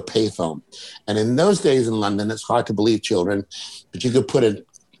go to a payphone. And in those days in London, it's hard to believe, children, but you could put a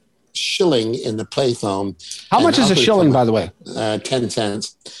shilling in the payphone. How much is a shilling, by the way? 10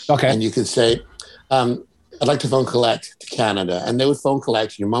 cents. Okay. And you could say, "I'd like to phone collect to Canada." And they would phone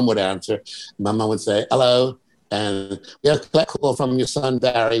collect. Your mom would answer. My mom would say, "Hello. And we have a collect call from your son,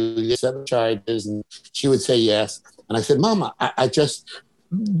 Barry. We accept the charges." And she would say yes. And I said, "Mama, I just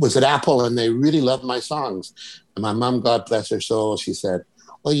was at Apple, and they really loved my songs." And my mom, God bless her soul, she said,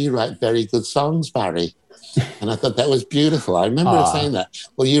 "Well, you write very good songs, Barry." And I thought that was beautiful. I remember her saying that.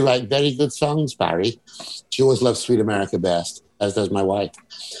 "Well, you write very good songs, Barry." She always loved Sweet America best, as does my wife.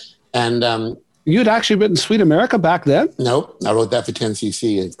 And you'd actually written Sweet America back then? Nope. I wrote that for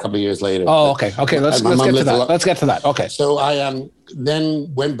 10cc a couple of years later. Oh, okay. Okay, let's get to that. Let's get to that. Okay. So I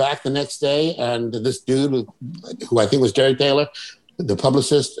then went back the next day, and this dude, who I think was Derek Taylor, the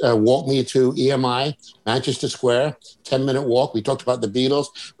publicist, walked me to EMI, Manchester Square, 10-minute walk. We talked about the Beatles.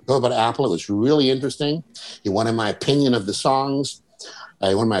 We talked about Apple. It was really interesting. He wanted my opinion of the songs.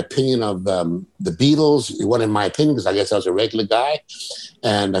 He wanted my opinion of the Beatles. He wanted my opinion because I guess I was a regular guy.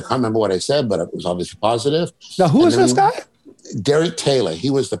 And I can't remember what I said, but it was obviously positive. Now, who is this guy? Derek Taylor. He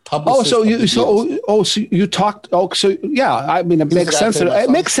was the publicist. So you talked. Oh, so yeah. I mean, it makes sense. It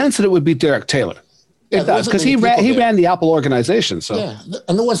makes sense that it would be Derek Taylor. It does, because he ran the Apple organization. So yeah,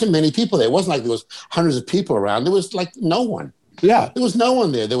 and there wasn't many people there. It wasn't like there was hundreds of people around. There was like no one. Yeah, there was no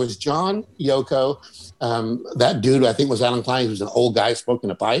one there. There was John, Yoko, that dude, I think was Alan Klein, who was an old guy smoking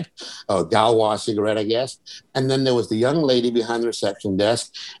a pipe, a Galois cigarette, I guess. And then there was the young lady behind the reception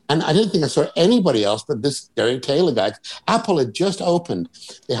desk. And I didn't think I saw anybody else but this Derek Taylor guy. Apple had just opened.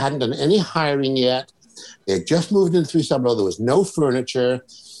 They hadn't done any hiring yet. They had just moved in 3 suburbs. There was no furniture.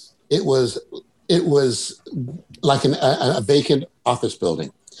 It was it was like a vacant office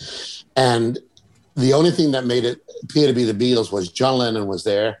building. And the only thing that made it appear to be the Beatles was John Lennon was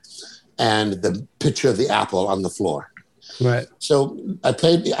there and the picture of the apple on the floor. Right. So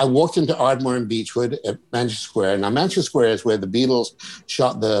I walked into Ardmore and Beechwood at Manchester Square. Now, Manchester Square is where the Beatles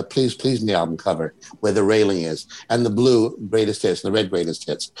shot the Please Please Me album cover, where the railing is, and the blue greatest hits, and the red greatest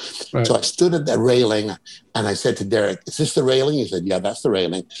hits. Right. So I stood at that railing and I said to Derek, is this the railing? He said, yeah, that's the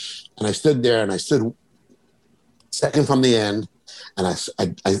railing. And I stood there and I stood second from the end. And I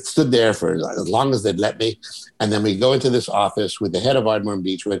stood there for as long as they'd let me. And then we go into this office with the head of Ardmore and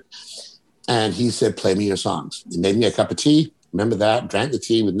Beechwood. And he said, play me your songs. He made me a cup of tea. Remember that? Drank the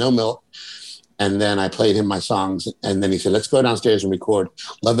tea with no milk. And then I played him my songs. And then he said, let's go downstairs and record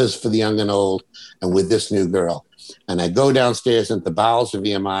Love is for the Young and Old and With This New Girl. And I go downstairs into the bowels of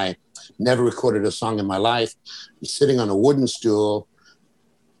EMI, never recorded a song in my life. I'm sitting on a wooden stool.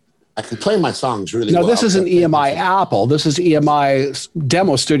 I can play my songs really well. Now, this isn't EMI Apple. This is EMI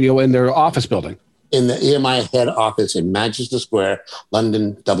demo studio in their office building. In the EMI head office in Manchester Square,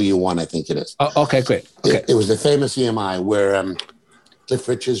 London W1, I think it is. Okay, great. Okay. It was the famous EMI where Cliff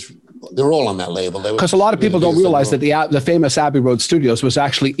Richards, they're all on that label. Because a lot of people don't realize that the famous Abbey Road Studios was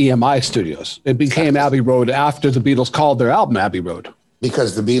actually EMI Studios. It became Abbey Road after the Beatles called their album Abbey Road.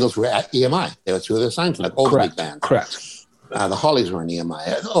 Because the Beatles were at EMI. They were through their sign like all the big bands. Correct. The Hollies were in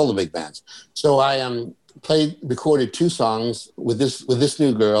EMI, all the big bands. So I recorded 2 songs with this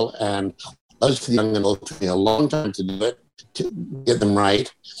new girl, and Love is for the Young and Old. It took me a long time to do it, to get them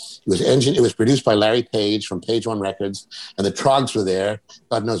right. It was produced by Larry Page from Page One Records, and the Trogs were there.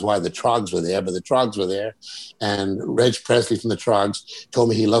 God knows why the Trogs were there, but the Trogs were there. And Reg Presley from the Trogs told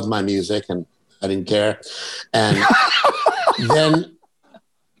me he loved my music, and I didn't care. And then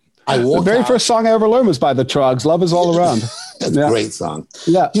I walked The very first song I ever learned was by the Trogs. Love is all around. That's a great song.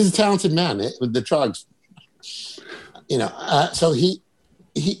 Yeah, he's a talented man with the Trogs. So he.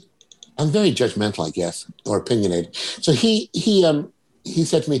 I'm very judgmental, I guess, or opinionated. So he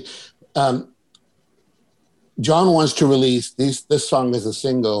said to me, John wants to release this song as a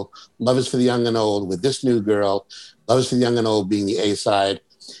single, Love is for the Young and Old, with this new girl, Love is for the Young and Old being the A-side.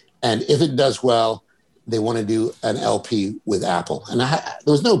 And if it does well, they want to do an LP with Apple. And there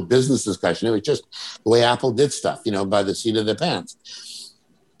was no business discussion. It was just the way Apple did stuff, by the seat of their pants.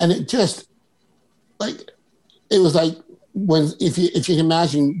 And it just, it was like, if you can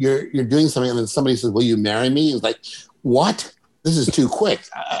imagine you're doing something and then somebody says, will you marry me? It's like, what? This is too quick.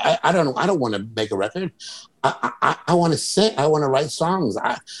 I don't want to make a record. I want to sing. I want to write songs.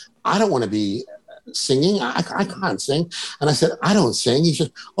 I don't want to be singing. I can't sing. And I said, I don't sing. He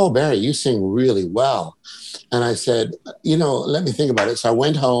said, oh, Barry, you sing really well. And I said, let me think about it. So I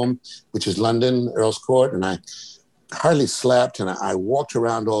went home, which is London, Earl's Court, and I hardly slept, and I walked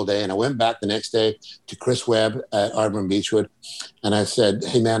around all day, and I went back the next day to Chris Webb at Ardmore and Beechwood, and I said,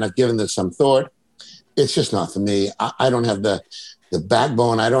 hey, man, I've given this some thought. It's just not for me. I don't have the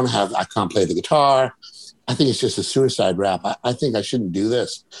backbone. I can't play the guitar. I think it's just a suicide rap. I think I shouldn't do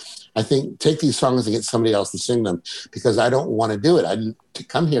this. I think take these songs and get somebody else to sing them, because I don't want to do it. I didn't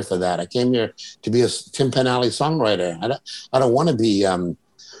come here for that. I came here to be a Tim Penally songwriter. I don't want to be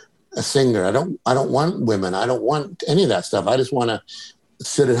a singer. I don't want women. I don't want any of that stuff. I just want to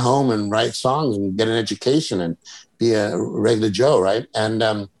sit at home and write songs and get an education and be a regular Joe, right?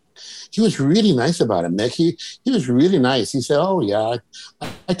 And he was really nice about it, Mick. He was really nice. He said, oh, yeah, I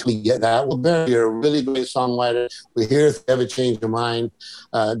totally get that. Well, Barry, you're a really great songwriter. We're here if you ever change your mind.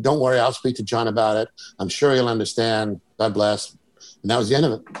 Don't worry, I'll speak to John about it. I'm sure he'll understand. God bless. And that was the end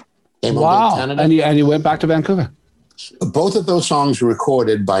of it. Came home to Canada. And you went back to Vancouver. Both of those songs were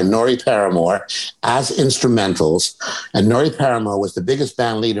recorded by Norrie Paramor as instrumentals. And Norrie Paramor was the biggest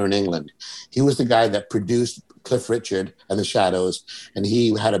band leader in England. He was the guy that produced Cliff Richard and the Shadows. And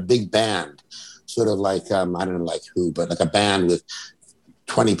he had a big band, sort of like, I don't know like who, but like a band with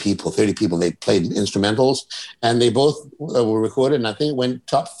 20 people, 30 people. They played instrumentals. And they both were recorded. And I think it went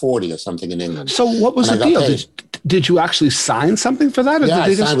top 40 or something in England. So what was the deal? Did you actually sign something for that? Or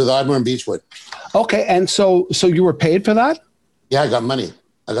I signed with Ardmore and Beechwood. Okay, and so you were paid for that? Yeah, I got money.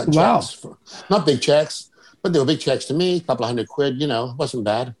 I got checks. Not big checks, but they were big checks to me, a couple of $100, it wasn't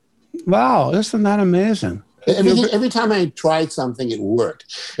bad. Wow, isn't that amazing? Every time I tried something, it worked.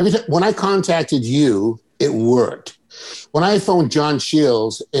 When I contacted you, it worked. When I phoned John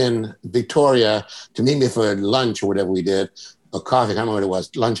Shields in Victoria to meet me for lunch or whatever we did, or coffee, I don't know what it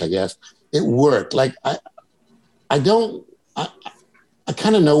was, lunch, I guess, it worked. Like, I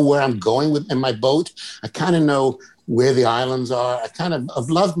kind of know where I'm going in my boat. I kind of know where the islands are. I've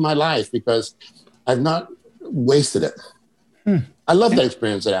loved my life because I've not wasted it. I love that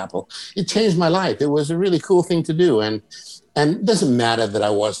experience at Apple. It changed my life. It was a really cool thing to do. And it doesn't matter that I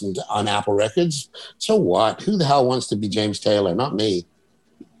wasn't on Apple Records. So what? Who the hell wants to be James Taylor? Not me.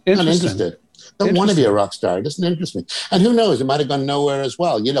 I'm not interested. Don't want to be a rock star. It doesn't interest me. And who knows? It might have gone nowhere as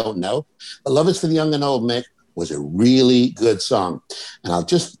well. You don't know. But Love Is for the Young and Old, Mick, was a really good song. And I'll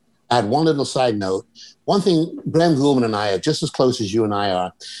just add one little side note. One thing, Graham Goulman and I are just as close as you and I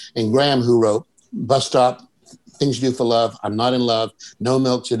are. And Graham, who wrote Bus Stop, Things You Do for Love, I'm Not in Love, No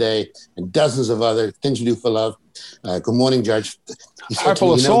Milk Today, and dozens of other Things You Do for Love. Good Morning, Judge. Heart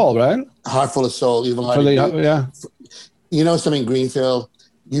Full of Soul, right? Heart Full of Soul. Evil Heart. Yeah. You know something, Greenfield?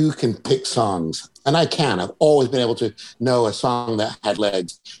 You can pick songs. And I can. I've always been able to know a song that had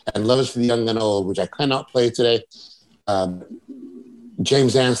legs. And Love Is for the Young and Old, which I cannot play today.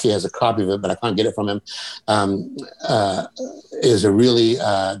 James Anstey has a copy of it, but I can't get it from him, is a really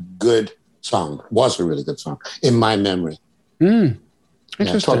good song. Was a really good song in my memory.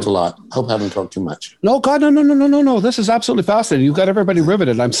 Interesting. I talked a lot. Hope I haven't talked too much. No, God, no. This is absolutely fascinating. You've got everybody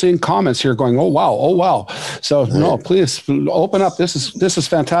riveted. I'm seeing comments here going, oh, wow. So no, please open up. This is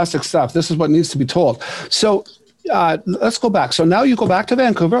fantastic stuff. This is what needs to be told. So let's go back. So now you go back to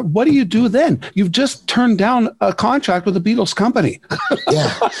Vancouver. What do you do then? You've just turned down a contract with the Beatles company.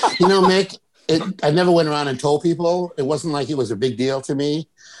 Yeah. You know, Mick, I never went around and told people. It wasn't like it was a big deal to me.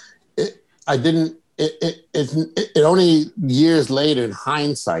 It only years later, in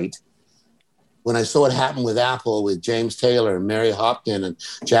hindsight, when I saw what happened with Apple, with James Taylor and Mary Hopkin and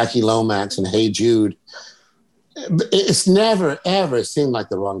Jackie Lomax and Hey Jude, it's never, ever seemed like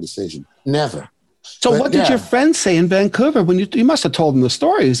the wrong decision. Never. So what did your friends say in Vancouver when you must have told them the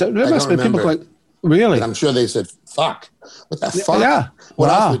stories? There must have been people going, really? But I'm sure they said, fuck. What the fuck? Yeah.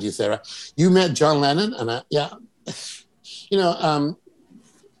 What else would you say? You met John Lennon? And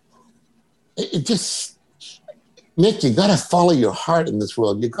it just, Nick, you got to follow your heart in this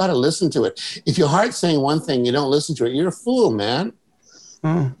world. You got to listen to it. If your heart's saying one thing, you don't listen to it, you're a fool, man.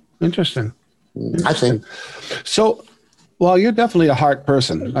 Oh, interesting. I think. So, well, you're definitely a heart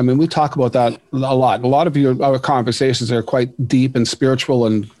person. I mean, we talk about that a lot. A lot of our conversations are quite deep and spiritual,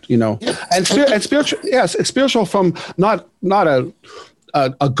 and and spiritual. Yes, it's spiritual from not a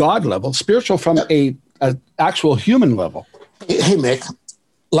God level, spiritual from a actual human level. Hey, Mick.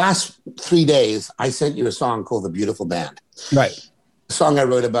 Last 3 days, I sent you a song called The Beautiful Band. Right. A song I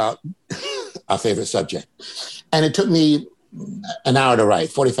wrote about our favorite subject. And it took me an hour to write,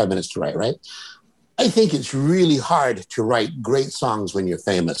 45 minutes to write, right? I think it's really hard to write great songs when you're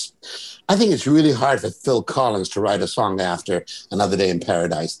famous. I think it's really hard for Phil Collins to write a song after Another Day in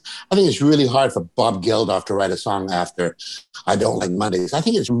Paradise. I think it's really hard for Bob Geldof to write a song after I Don't Like Mondays. I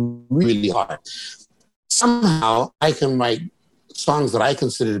think it's really hard. Somehow I can write songs that I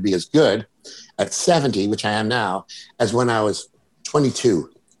consider to be as good at 70, which I am now, as when I was 22,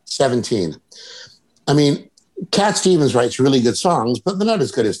 17. I mean, Cat Stevens writes really good songs, but they're not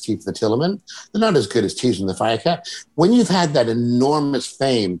as good as Teeth the Tillerman. They're not as good as Tears from the Firecat. When you've had that enormous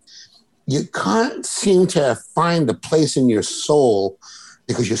fame, you can't seem to find a place in your soul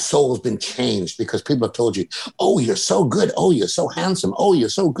because your soul's been changed, because people have told you, oh, you're so good. Oh, you're so handsome. Oh, you're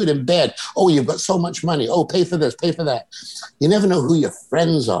so good in bed. Oh, you've got so much money. Oh, pay for this, pay for that. You never know who your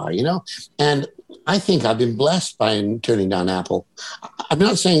friends are, And I think I've been blessed by turning down Apple. I'm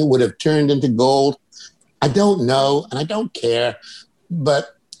not saying it would have turned into gold. I don't know, and I don't care,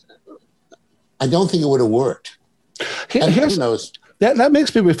 but I don't think it would have worked. And who knows? That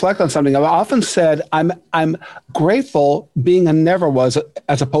makes me reflect on something. I've often said I'm grateful being a never was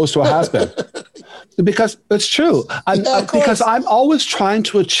as opposed to a has been. Because it's true. Because I'm always trying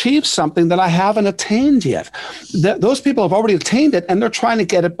to achieve something that I haven't attained yet. Those people have already attained it and they're trying to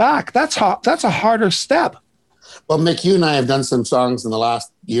get it back. That's a harder step. Well, Mick, you and I have done some songs in the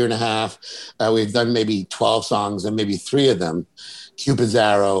last year and a half. We've done maybe 12 songs, and maybe 3 of them, Cupid's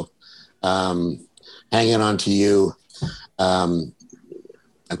Arrow, Hanging On to You.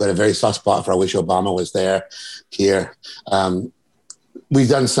 I've got a very soft spot for I Wish Obama Was Here. We've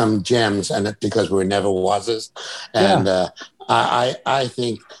done some gems, and it's because we were never wases. And I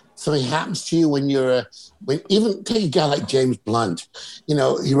think something happens to you when even take a guy like James Blunt. He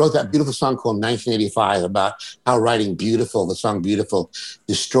wrote that beautiful song called 1985 about how writing the song Beautiful,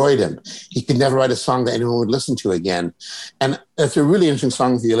 destroyed him. He could never write a song that anyone would listen to again. And it's a really interesting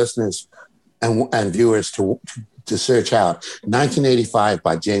song for your listeners and viewers to search out. 1985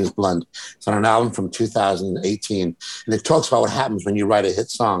 by James Blunt. It's on an album from 2018. And it talks about what happens when you write a hit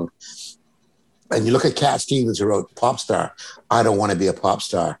song. And you look at Cat Stevens, who wrote Pop Star, I Don't Want to Be a Pop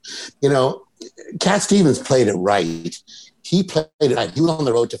Star. Cat Stevens played it right. He played it right. He was on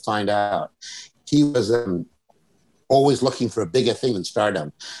the road to find out. He was always looking for a bigger thing than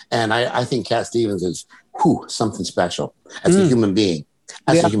stardom. And I think Cat Stevens is something special as a human being.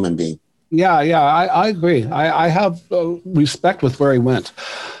 As a human being. Yeah, I agree. I have respect with where he went,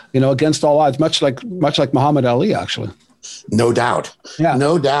 against all odds, much like Muhammad Ali, actually. No doubt. Yeah.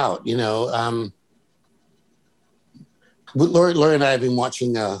 No doubt. Laurie and I have been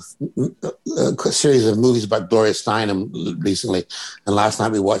watching a series of movies about Gloria Steinem recently. And last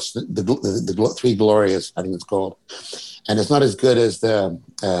night we watched the Three Glorias, I think it's called. And it's not as good as the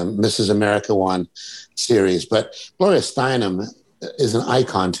Mrs. America one series, but Gloria Steinem is an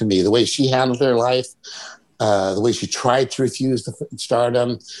icon to me. The way she handled her life, the way she tried to refuse the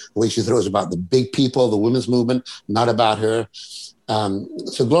stardom, the way she throws about the big people, the women's movement, not about her.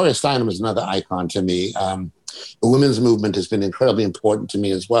 So Gloria Steinem is another icon to me. The women's movement has been incredibly important to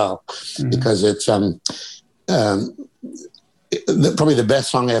me as well, because it's probably the best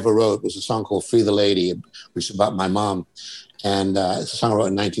song I ever wrote was a song called Free the Lady, which is about my mom. And it's a song I wrote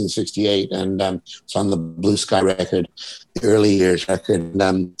in 1968, and it's on the Blue Sky record, the early years record.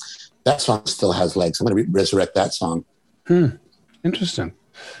 And that song still has legs. I'm going to resurrect that song. Interesting.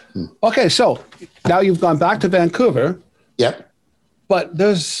 Okay, so now you've gone back to Vancouver. Yep. But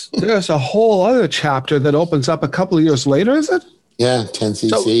there's a whole other chapter that opens up a couple of years later, is it? Yeah,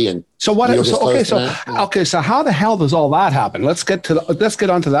 10cc So how the hell does all that happen? Let's get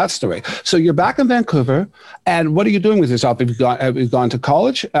onto that story. So you're back in Vancouver, and what are you doing with yourself? Have you gone to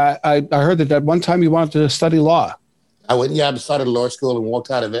college? I heard that at one time you wanted to study law. I started law school and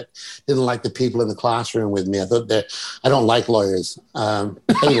walked out of it. Didn't like the people in the classroom with me. I thought I don't like lawyers.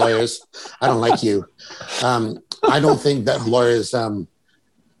 Hey, lawyers, I don't like you. I don't think that lawyers,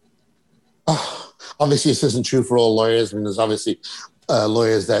 obviously this isn't true for all lawyers. I mean, there's obviously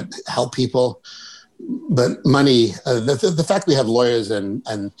lawyers that help people, but money, the fact we have lawyers and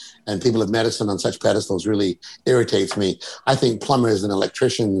people of medicine on such pedestals really irritates me. I think plumbers and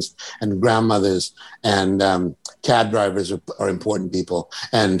electricians and grandmothers and cab drivers are important people,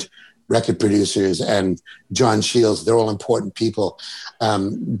 and record producers and John Shields, they're all important people.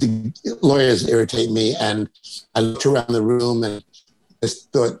 The lawyers irritate me, and I looked around the room and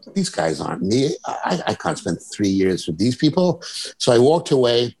just thought, these guys aren't me. I can't spend 3 years with these people. So I walked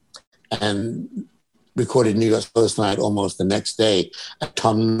away and recorded New York Post Night almost the next day at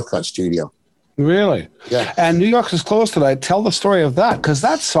Tom Northcott's studio. Really? Yeah. And New York is Closed Tonight. Tell the story of that, because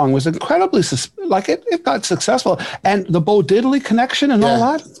that song was incredibly, it got successful. And the Bo Diddley connection and all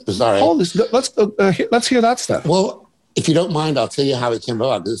that. It's bizarre. Let's hear that stuff. Well, if you don't mind, I'll tell you how it came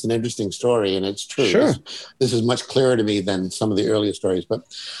about. This is an interesting story, and it's true. Sure. This is much clearer to me than some of the earlier stories. But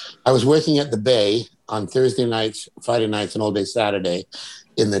I was working at the Bay on Thursday nights, Friday nights, and all day Saturday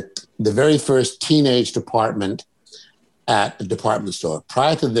in the very first teenage department at the department store.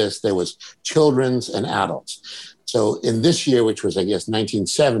 Prior to this, there was children's and adults. So in this year, which was, I guess,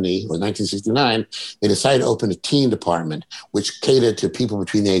 1970 or 1969, they decided to open a teen department, which catered to people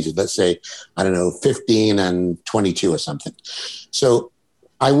between the ages, let's say, 15 and 22 or something. So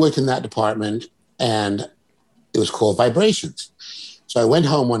I worked in that department, and it was called Vibrations. So I went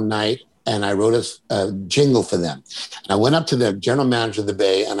home one night and I wrote a jingle for them. And I went up to the general manager of the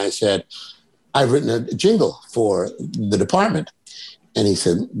Bay and I said, I've written a jingle for the department. And he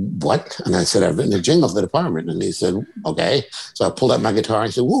said, what? And I said, I've written a jingle for the department. And he said, okay. So I pulled out my guitar and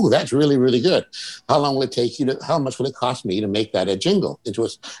I said, whoa, that's really, really good. How long will it take you how much will it cost me to make that a jingle into a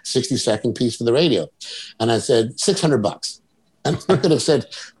 60-second piece for the radio? And I said, $600. And I could have said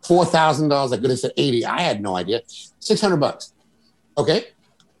 $4,000. I could have said 80. I had no idea. $600. Okay.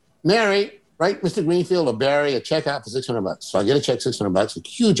 Mary, write Mr. Greenfield or Barry a check out for $600. So I get a check, $600, a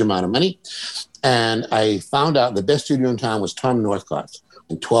huge amount of money. And I found out the best studio in town was Tom Northcott's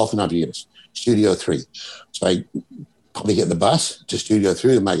in 12th and Arbutus, Studio 3. So I probably get the bus to Studio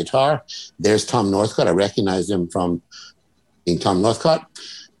 3 with my guitar. There's Tom Northcott. I recognized him from being Tom Northcott.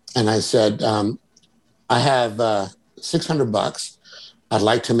 And I said, I have $600. I'd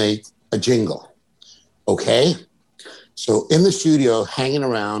like to make a jingle. Okay. So in the studio, hanging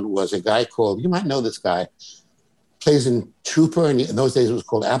around, was a guy called, you might know this guy, plays in Trooper, and in those days it was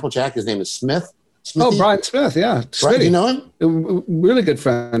called Applejack. His name is Smith. Smithy? Oh, Brian Smith, yeah. Right, you know him? Really good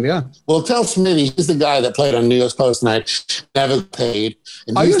friend, yeah. Well, tell Smithy, he's the guy that played on New York Post Night, never paid.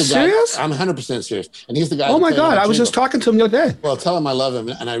 And Are he's you the serious? Guy, I'm 100% serious. And he's the guy. Oh my God, I was just talking to him the other day. Well, tell him I love him,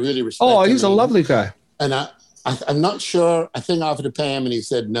 and I really respect him. Oh, he's a lovely guy. And I'm not sure. I think I offered to pay him, and he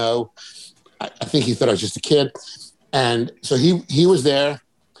said no. I think he thought I was just a kid. And so he was there,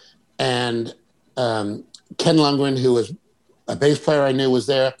 and Ken Lundgren, who was a bass player I knew, was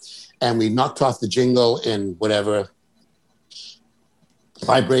there, and we knocked off the jingle in whatever,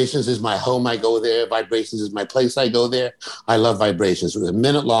 Vibrations is my home, I go there. Vibrations is my place, I go there. I love Vibrations. It was a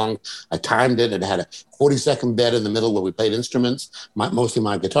minute long. I timed it. It had a 40-second bed in the middle where we played instruments, mostly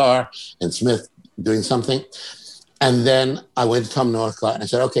my guitar, and Smith doing something. And then I went to Tom Northcott and I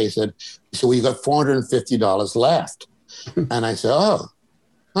said, okay, he said, well, you got $450 left. And I said, oh,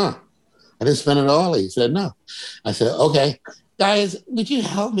 I didn't spend it all. He said, no. I said, okay, guys, would you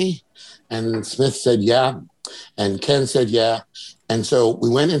help me? And Smith said, yeah. And Ken said, yeah. And so we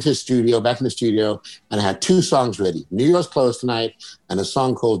went into the studio, back in the studio, and I had 2 songs ready, New Year's Close Tonight and a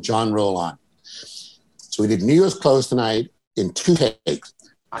song called John Roll On. So we did New Year's Close Tonight in 2 takes.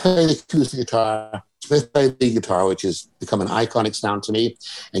 I played the acoustic guitar, Smith played the guitar, which has become an iconic sound to me,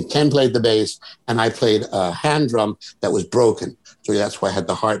 and Ken played the bass, and I played a hand drum that was broken. So that's why I had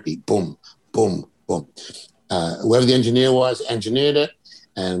the heartbeat, boom, boom, boom. Whoever the engineer was, engineered it,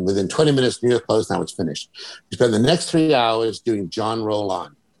 and within 20 minutes, New Year's Close, now it's finished. We spent the next 3 hours doing John Roll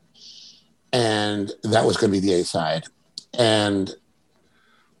On, and that was going to be the A-side. And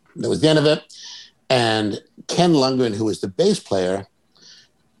that was the end of it. And Ken Lundgren, who was the bass player,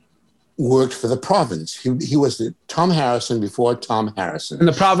 worked for the Province. He was the Tom Harrison before Tom Harrison. And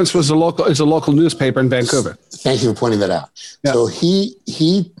the Province was a local newspaper in Vancouver. Thank you for pointing that out. Yeah. So he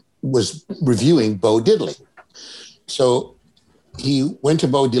was reviewing Bo Diddley. So he went to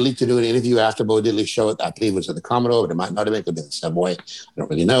Bo Diddley to do an interview after Bo Diddley's show. I believe it was at the Commodore, but it might not have been. It could have been the Subway. I don't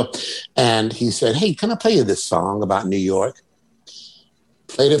really know. And he said, hey, can I play you this song about New York?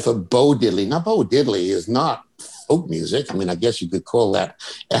 Played it for Bo Diddley. Now, Bo Diddley is not folk music. I mean, I guess you could call that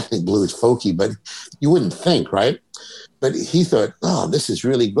ethnic blues folky, but you wouldn't think, right? But he thought, oh, this is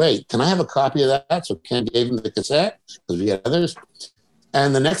really great. Can I have a copy of that? So Ken gave him the cassette, because we had others.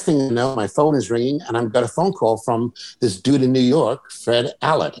 And the next thing you know, my phone is ringing, and I've got a phone call from this dude in New York, Fred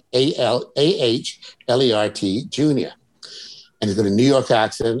Allett, Ahlert Jr. And he's got a New York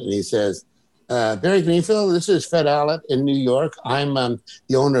accent, and he says, Barry Greenfield, this is Fred Allett in New York. I'm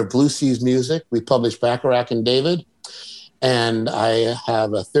the owner of Blue Seas Music. We publish Bacharach and David. And I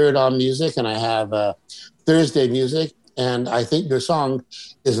have a Third On Music, and I have Thursday Music. And I think your song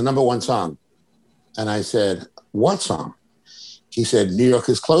is the #1 song. And I said, what song? He said, New York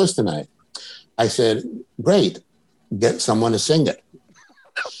is closed tonight. I said, great, get someone to sing it.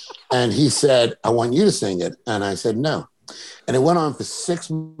 And he said, I want you to sing it. And I said, no. And it went on for 6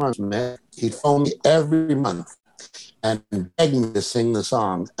 months, man. He'd phone me every month and begged me to sing the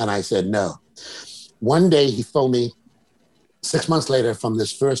song. And I said, no. One day he phoned me 6 months later from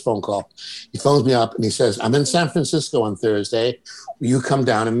this first phone call. He phones me up and he says, I'm in San Francisco on Thursday. Will you come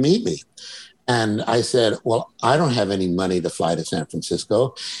down and meet me? And I said, well, I don't have any money to fly to San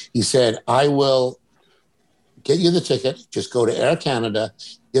Francisco. He said, I will get you the ticket. Just go to Air Canada,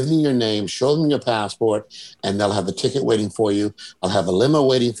 give them your name, show them your passport, and they'll have a ticket waiting for you. I'll have a limo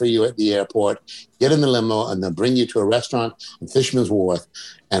waiting for you at the airport. Get in the limo, and they'll bring you to a restaurant in Fisherman's Wharf,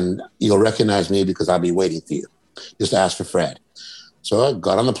 and you'll recognize me because I'll be waiting for you. Just ask for Fred. So I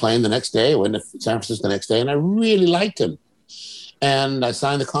got on the plane the next day, went to San Francisco the next day, and I really liked him. And I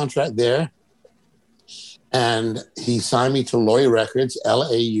signed the contract there. And he signed me to Laurie Records,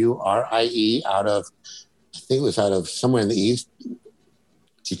 Laurie, out of, I think it was out of somewhere in the East,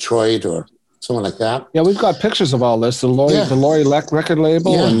 Detroit or somewhere like that. Yeah, we've got pictures of all this. The Laurie record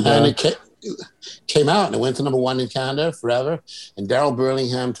label. Yeah, and it came out and it went to #1 in Canada forever. And Darrell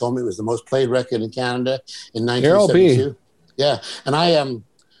Burlingham told me it was the most played record in Canada in 1972. Yeah, and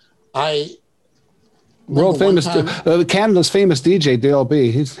I world famous, Canada's famous DJ,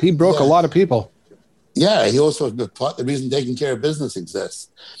 DLB. He broke a lot of people. Yeah, he also was the reason Taking Care of Business exists.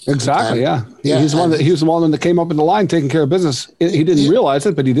 Exactly. And, he's the one that came up in the line taking care of business. He didn't realize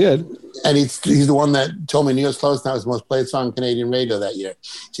it, but he did. And he's the one that told me New Year's Close Now was the most played song on Canadian radio that year.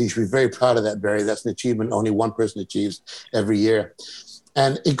 So you should be very proud of that, Barry. That's an achievement only one person achieves every year.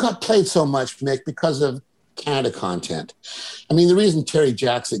 And it got played so much, Mick, because of Canada content. I mean, the reason Terry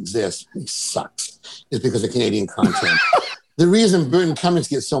Jacks exists, he sucks, is because of Canadian content. The reason Burton Cummings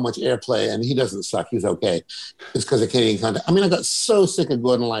gets so much airplay, and he doesn't suck, he's okay, is because of Canadian content. I mean, I got so sick of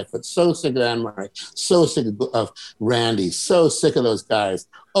Gordon Lightfoot, so sick of Anne Murray, so sick of Randy, so sick of those guys.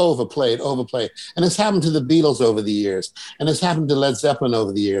 Overplayed. And it's happened to the Beatles over the years, and it's happened to Led Zeppelin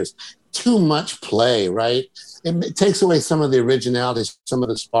over the years. Too much play, right? It takes away some of the originality, some of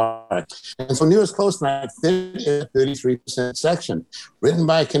the spark. And so New Year's Close Tonight fit in a 33% section, written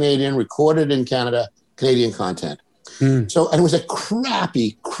by a Canadian, recorded in Canada, Canadian content. So, and it was a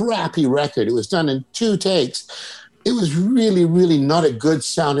crappy record. It was done in 2 takes. It was really, really not a good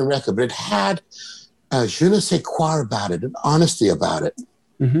sounding record, but it had a je ne sais quoi about it, an honesty about it.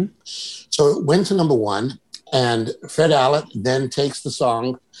 Mm-hmm. So it went to #1, And Fred Allett then takes the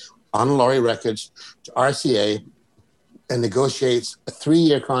song on Laurie Records to RCA and negotiates a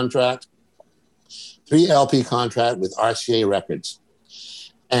 3-year contract, 3 LP contract with RCA Records,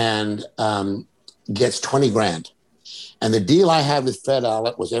 and gets 20 grand. And the deal I had with Fred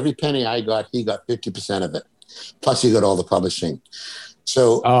Allett was every penny I got, he got 50% of it. Plus he got all the publishing.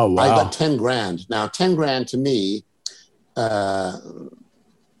 So I got 10 grand. Now, 10 grand to me was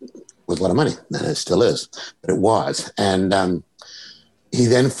a lot of money, and it still is, but it was. And he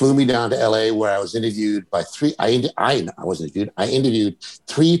then flew me down to LA, where I was interviewed by I interviewed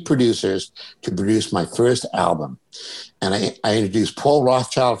 3 producers to produce my first album. And I introduced Paul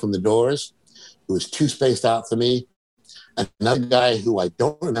Rothchild from The Doors, who was too spaced out for me. Another guy who I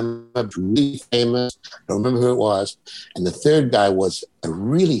don't remember, really famous, I don't remember who it was. And the third guy was a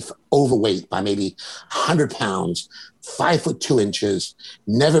really overweight by maybe 100 pounds, 5'2",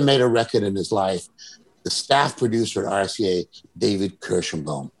 never made a record in his life. The staff producer at RCA, David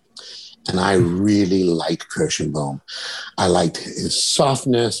Kirschenbaum. And I really liked Kirschenbaum. I liked his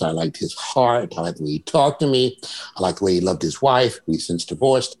softness. I liked his heart. I liked the way he talked to me. I liked the way he loved his wife, who he's since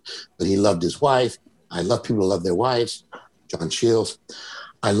divorced, but he loved his wife. I love people who love their wives. John Shields.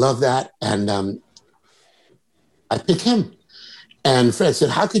 I love that. And I picked him. And Fred said,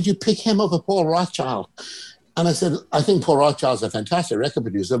 how could you pick him over Paul Rothchild? And I said, I think Paul Rothchild's a fantastic record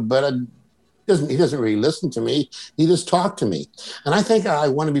producer, but he doesn't really listen to me. He just talked to me. And I think I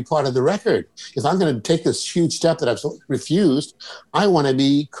want to be part of the record. If I'm going to take this huge step that I've refused, I want to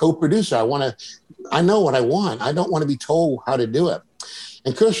be co-producer. I know what I want. I don't want to be told how to do it.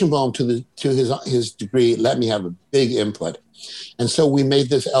 And Kirschenbaum, to his degree, let me have a big input. And so we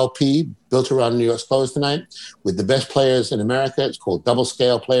made this LP built around New York's Close Tonight with the best players in America. It's called Double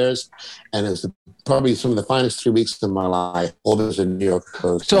Scale Players. And it was probably some of the finest 3 weeks of my life. All those in New York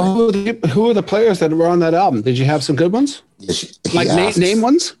Close Tonight. So who are the players that were on that album? Did you have some good ones? Yes, like name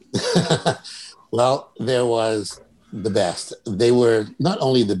ones? Well, there was the best. They were not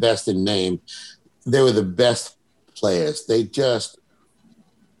only the best in name, they were the best players.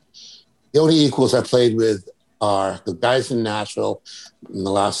 The only equals I played with are the guys in Nashville in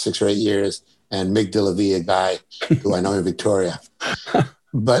the last 6 or 8 years, and Mick DeLaVie, a guy who I know in Victoria.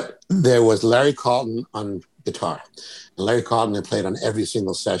 But there was Larry Carlton on guitar. And Larry Carlton had played on every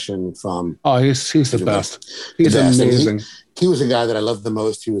single session from... Oh, he's the best. He's amazing. He was the guy that I loved the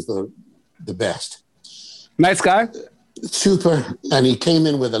most. He was the best. Nice guy? Super. And he came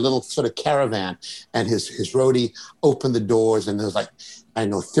in with a little sort of caravan, and his roadie opened the doors, and there was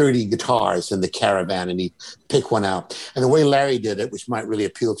 30 guitars in the caravan, and he'd pick one out. And the way Larry did it, which might really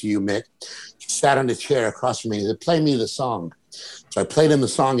appeal to you, Mick, he sat on a chair across from me and said, play me the song. So I played him the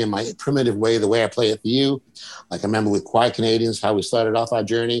song in my primitive way, the way I play it for you. Like I remember with Quiet Canadians, how we started off our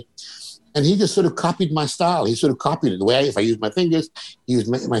journey. And he just sort of copied my style. He sort of copied it. The way if I used my fingers, he used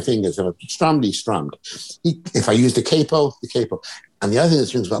my fingers. If I strummed, he strummed. If I used the capo, the capo. And the other thing that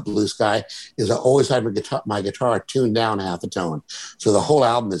strings about Blue Sky is I always had my guitar tuned down half a tone. So the whole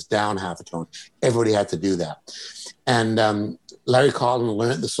album is down half a tone. Everybody had to do that. And Larry Carlton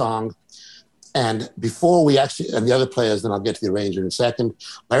learned the song. And before we actually, and the other players, then I'll get to the arranger in a second,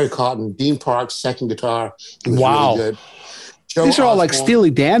 Larry Carlton, Dean Park's second guitar, he was really good. These are all like Steely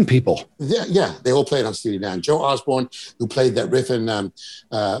Dan people. Yeah, they all played on Steely Dan. Joe Osborne, who played that riff in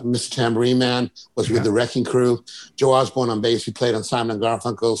Mr. Tambourine Man, was with the Wrecking Crew. Joe Osborne on bass, he played on Simon &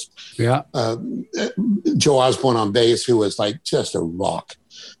 Garfunkel's. Yeah. Joe Osborne on bass, who was like just a rock.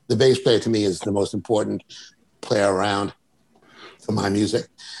 The bass player to me is the most important player around for my music.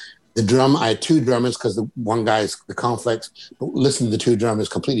 The drum, I had 2 drummers because the one guy's the Conflicts. But listen to the 2 drummers,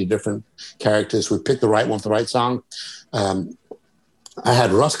 completely different characters. We picked the right one for the right song. I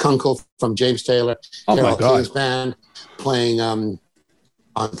had Russ Kunkel from James Taylor, Carole King's band, playing on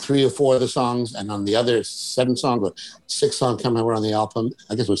 3 or 4 of the songs, and on the other 7 songs, or 6 songs coming over on the album,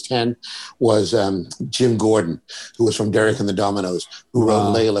 I guess it was 10, was Jim Gordon, who was from Derek and the Dominoes, who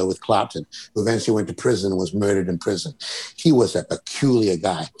wrote Layla with Clapton, who eventually went to prison and was murdered in prison. He was a peculiar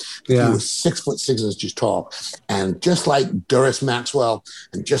guy. Yeah. He was 6'6" tall, and just like Doris Maxwell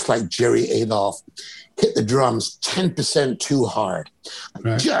and just like Jerry Adolph, hit the drums 10% too hard.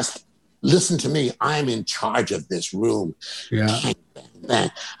 Right. Just listen to me. I'm in charge of this room. Yeah.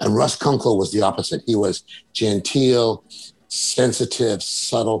 And Russ Kunkel was the opposite. He was genteel, sensitive,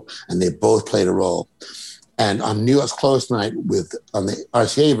 subtle, and they both played a role. And on New York's Close Night, on the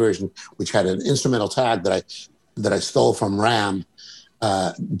RCA version, which had an instrumental tag that I stole from Ram,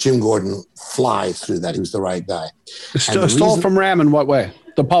 Jim Gordon flies through that. He was the right guy. Stole from Ram in what way?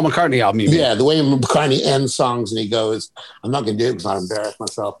 The Paul McCartney album, you mean? Yeah, the way McCartney ends songs and he goes, I'm not going to do it because I embarrass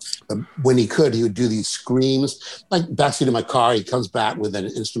myself. But when he could, he would do these screams. Like backseat of my car, he comes back with an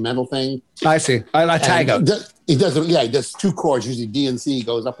instrumental thing. I see. I tag out. He does 2 chords, usually D and C. He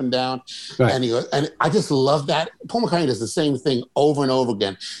goes up and down. Right. And he goes, and I just love that. Paul McCartney does the same thing over and over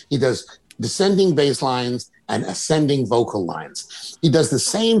again. He does descending bass lines and ascending vocal lines. He does the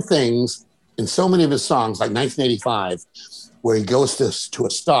same things in so many of his songs, like 1985, where he goes to a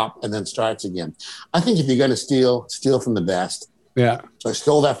stop and then starts again. I think if you're going to steal from the best. Yeah. So I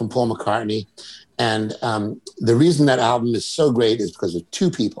stole that from Paul McCartney. And the reason that album is so great is because of 2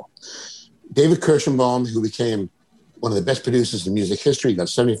 people. David Kirschenbaum, who became one of the best producers in music history, got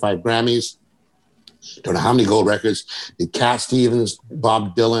 75 Grammys, don't know how many gold records, did Cat Stevens,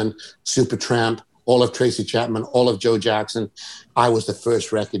 Bob Dylan, Supertramp, all of Tracy Chapman, all of Joe Jackson. I was the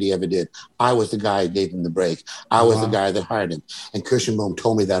first record he ever did. I was the guy who gave him the break. I was the guy that hired him. And Kirschenbaum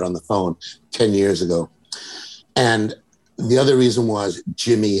told me that on the phone 10 years ago. And the other reason was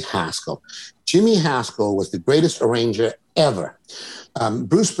Jimmy Haskell. Jimmy Haskell was the greatest arranger ever.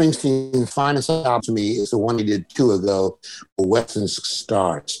 Bruce Springsteen's finest album to me is the one he did 2 ago, Western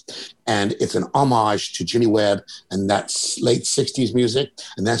Stars. And it's an homage to Jimmy Webb and that's late 60s music.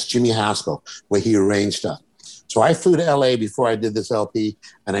 And that's Jimmy Haskell, where he arranged stuff. So I flew to LA before I did this LP,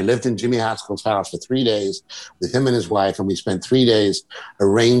 and I lived in Jimmy Haskell's house for 3 days with him and his wife. And we spent 3 days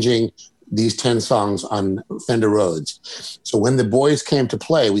arranging these 10 songs on Fender Rhodes. So when the boys came to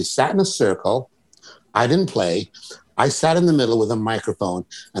play, we sat in a circle. I didn't play. I sat in the middle with a microphone,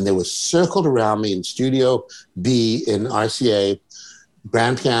 and they were circled around me in Studio B in RCA,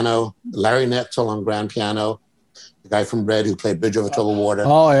 grand piano, Larry Netzel on grand piano, the guy from Red who played Bridge Over Troubled Water.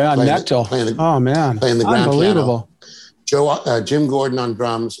 Oh, yeah, Netzel. Playing the grand piano. Jim Gordon on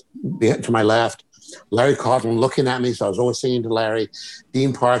drums to my left. Larry Coughlin looking at me, so I was always singing to Larry.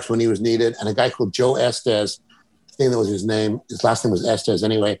 Dean Parks when he was needed, and a guy called Joe Estes, I think that was his name. His last name was Estes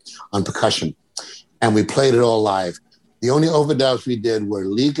anyway, on percussion. And we played it all live. The only overdubs we did were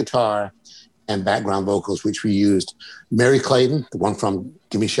lead guitar and background vocals, which we used Mary Clayton, the one from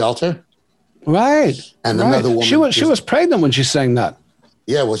Gimme Shelter. Right. And another woman. She was pregnant when she sang that.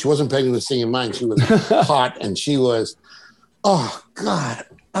 Yeah, well, she wasn't pregnant with singing mine. She was hot, and she was, oh, God.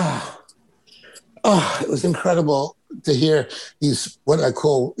 Oh, it was incredible to hear these, what I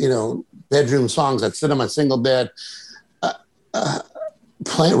call, bedroom songs. I'd sit on my single bed,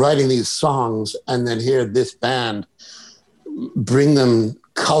 writing these songs, and then hear this band bring them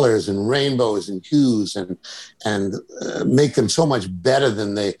colors and rainbows and hues and make them so much better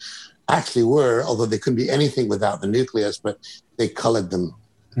than they actually were, although they couldn't be anything without the nucleus, but they colored them.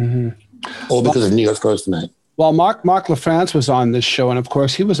 Mm-hmm. All because of New York Coast Tonight. Well, Mark LaFrance was on this show, and of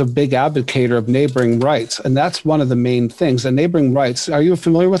course, he was a big advocate of neighboring rights, and that's one of the main things. And neighboring rights, are you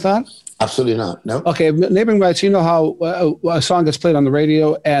familiar with that? Absolutely not. No. Okay, neighboring rights, you know how a song gets played on the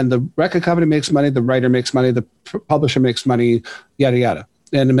radio, and the record company makes money, the writer makes money, the publisher makes money, yada, yada.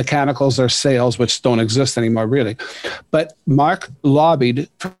 And the mechanicals are sales, which don't exist anymore, really. But Mark lobbied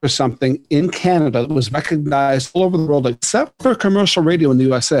for something in Canada that was recognized all over the world, except for commercial radio in the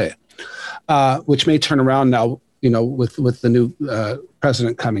USA, which may turn around now, with the new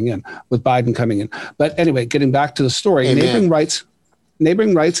president coming in, with Biden coming in. But anyway, getting back to the story, Amen.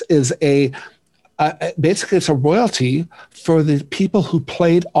 Neighboring rights is basically it's a royalty for the people who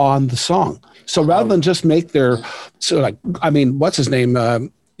played on the song. So rather than just make what's his name?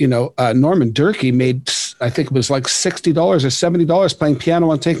 Norman Durkee made, I think it was like $60 or $70 playing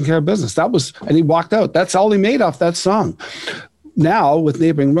piano and taking care of business. And he walked out. That's all he made off that song. Now with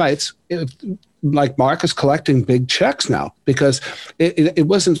neighboring rights, like Mark is collecting big checks now because it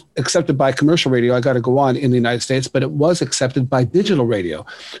wasn't accepted by commercial radio. I got to go on in the United States, but it was accepted by digital radio.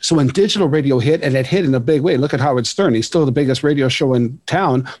 So when digital radio hit, and it hit in a big way, look at Howard Stern. He's still the biggest radio show in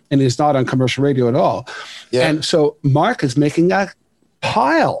town, and he's not on commercial radio at all. Yeah. And so Mark is making a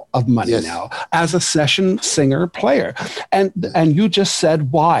pile of money now as a session singer player. And you just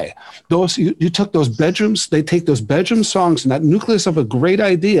said why. You took those bedrooms, they take those bedroom songs and that nucleus of a great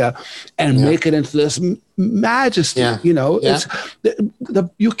idea and make it into this majesty. It's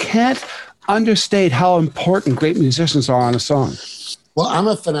you can't understate how important great musicians are on a song. Well, I'm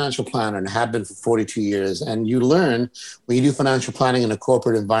a financial planner and have been for 42 years. And you learn when you do financial planning in a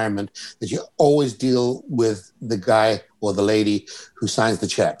corporate environment that you always deal with the guy or the lady who signs the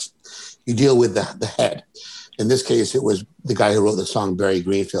checks. You deal with the head. In this case, it was the guy who wrote the song, Barry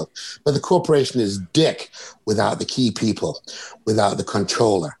Greenfield. But the corporation is dick without the key people, without the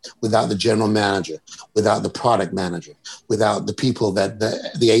controller, without the general manager, without the product manager, without the people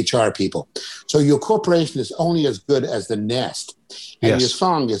the HR people. So your corporation is only as good as the nest, and your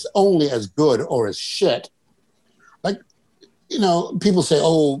song is only as good or as shit. Like, you know, people say,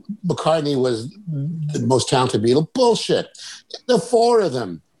 oh, McCartney was the most talented Beatle. Bullshit. The four of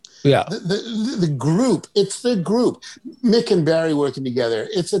them. Yeah. The group. It's the group. Mick and Barry working together.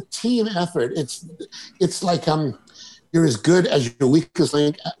 It's a team effort. It's like you're as good as your weakest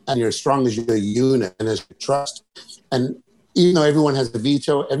link and you're as strong as your unit and as your trust. And even though everyone has a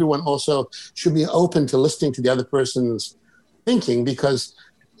veto, everyone also should be open to listening to the other person's thinking, because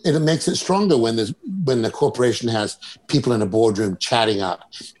it makes it stronger when the corporation has people in a boardroom chatting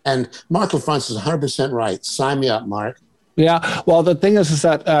up. And Mark LaFrance is 100% right. Sign me up, Mark. Yeah. Well, the thing is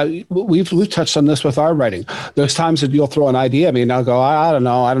that we've touched on this with our writing. There's times that you'll throw an idea at me and I'll go, I don't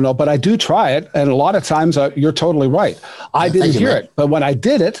know, but I do try it. And a lot of times you're totally right. I didn't hear it, but when I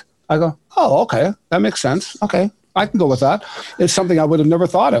did it, I go, oh, okay, that makes sense. Okay, I can go with that. It's something I would have never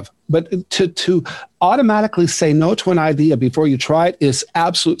thought of. But to automatically say no to an idea before you try it is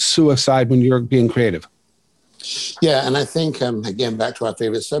absolute suicide when you're being creative. Yeah, and I think, again, back to our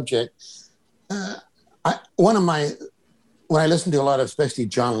favorite subject, when I listen to a lot of, especially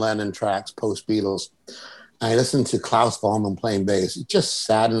John Lennon tracks, post-Beatles, I listen to Klaus Voormann playing bass. It just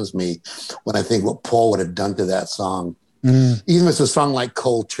saddens me when I think what Paul would have done to that song. Even if it's a song like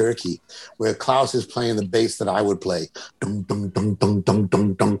Cold Turkey, where Klaus is playing the bass that I would play. Dum, dum, dum, dum, dum,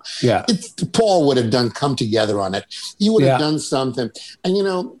 dum, dum. Yeah. Paul would have done Come Together on it. He would have done something. And, you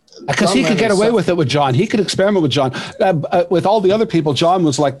know, because he could get away with it with John. He could experiment with John. With all the other people, John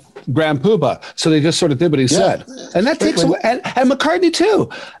was like Grand Poobah. So they just sort of did what he said. And that takes away. And McCartney, too.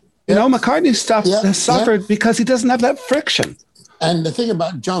 You know, McCartney's stuff has suffered because he doesn't have that friction. And the thing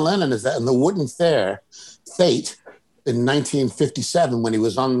about John Lennon is that in the Wooden Fate, in 1957, when he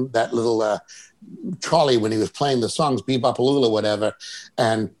was on that little trolley, when he was playing the songs, Bebop-A-Lula, whatever,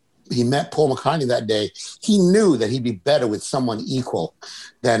 and he met Paul McCartney that day, he knew that he'd be better with someone equal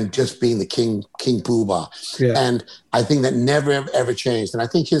than just being the King Poobah. Yeah. And I think that never, ever changed. And I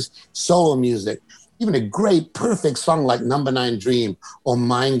think his solo music, even a great, perfect song like Number 9 Dream or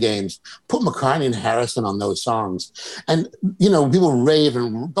Mind Games, put McCartney and Harrison on those songs. And, you know, people rave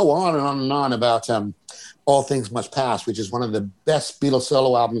and go on and on and on about All Things Must Pass, which is one of the best Beatles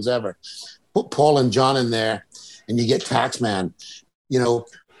solo albums ever. Put Paul and John in there and you get Taxman. You know,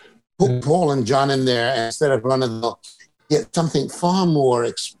 put Paul and John in there and instead of running the, get something far more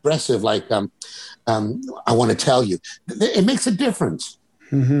expressive like I Want to Tell You. It makes a difference.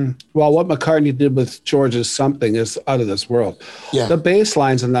 Mm-hmm. Well, what McCartney did with George's Something is out of this world. Yeah. The bass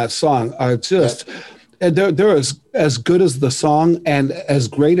lines in that song are just... Yeah. They're as good as the song and as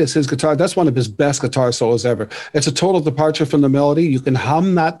great as his guitar. That's one of his best guitar solos ever. It's a total departure from the melody. You can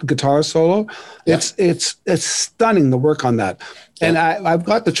hum that guitar solo. Yeah. It's stunning, the work on that. Yeah. And I've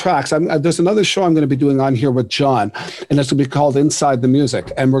got the tracks. There's another show I'm going to be doing on here with John, and it's going to be called Inside the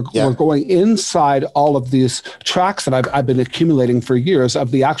Music. And we're going inside all of these tracks that I've been accumulating for years of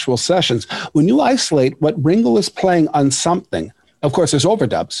the actual sessions. When you isolate what Ringo is playing on Something, of course, there's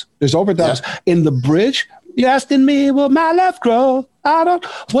overdubs. In the bridge. You're asking me, will my love grow? I don't.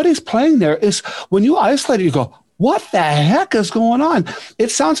 What he's playing there is when you isolate it, you go, what the heck is going on?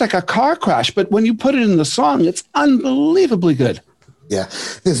 It sounds like a car crash, but when you put it in the song, it's unbelievably good. Yeah.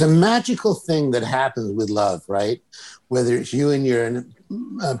 There's a magical thing that happens with love, right? Whether it's you and your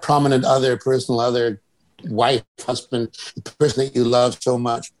prominent other, personal other, wife, husband, the person that you love so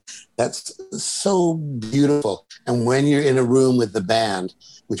much. That's so beautiful. And when you're in a room with the band,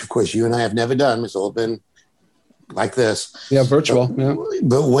 which of course you and I have never done, it's all been like this. Yeah, virtual.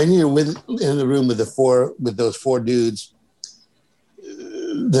 But when you're in the room with those four dudes,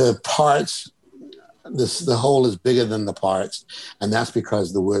 the parts, the whole is bigger than the parts. And that's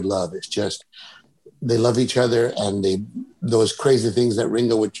because the word love is just, they love each other, and those crazy things that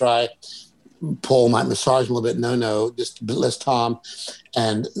Ringo would try, Paul might massage a little bit. No, just a bit less Tom.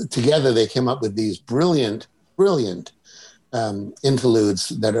 And together they came up with these brilliant interludes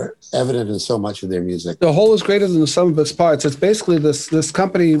that are evident in so much of their music. The whole is greater than the sum of its parts. It's basically this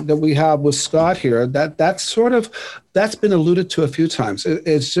company that we have with Scott here. That's been alluded to a few times.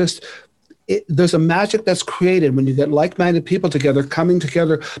 It's just there's a magic that's created when you get like-minded people together, coming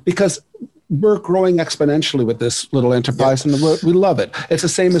together, because we're growing exponentially with this little enterprise, and we love it. It's the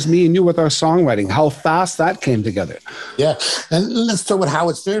same as me and you with our songwriting, how fast that came together. Yeah. And let's talk about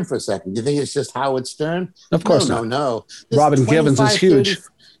Howard Stern for a second. Do you think it's just Howard Stern? Of course not. No. Robin Givens is huge.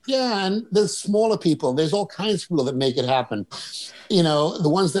 Yeah, and the smaller people, there's all kinds of people that make it happen. The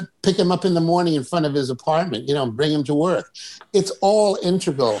ones that pick him up in the morning in front of his apartment, and bring him to work. It's all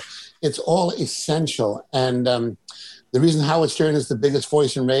integral. It's all essential. And the reason Howard Stern is the biggest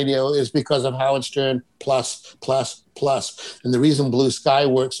voice in radio is because of Howard Stern plus, plus, plus. And the reason Blue Sky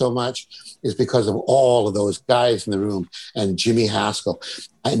works so much is because of all of those guys in the room and Jimmy Haskell.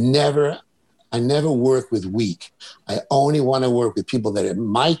 I never work with weak. I only want to work with people that are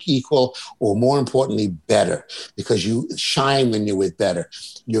my equal or, more importantly, better, because you shine when you're with better.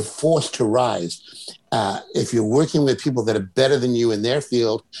 You're forced to rise. If you're working with people that are better than you in their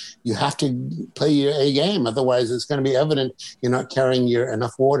field, you have to play your A game. Otherwise, it's going to be evident you're not carrying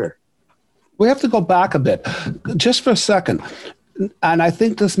enough water. We have to go back a bit, just for a second. And I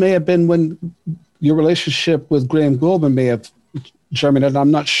think this may have been when your relationship with Graham Goldman may have germinated.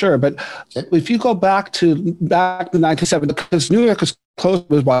 I'm not sure. But if you go back to 1970, because New York was closed,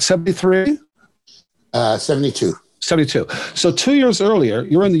 was what, 73? 72. 72. So 2 years earlier,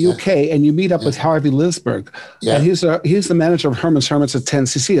 you're in the UK and you meet up with Harvey Lisberg. Yeah. And he's the manager of Herman's Hermits at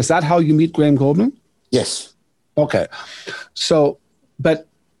 10cc. Is that how you meet Graham Goldman? Yes. Okay. So, but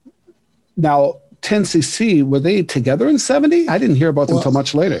now 10cc, were they together in 70? I didn't hear about them until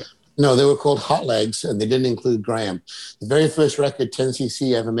much later. No, they were called Hot Legs, and they didn't include Graham. The very first record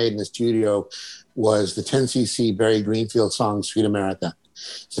 10cc ever made in the studio was the 10cc Barry Greenfield song, Sweet America.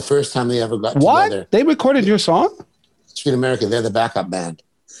 It's the first time they ever got together. They recorded your song? Sweet America, they're the backup band,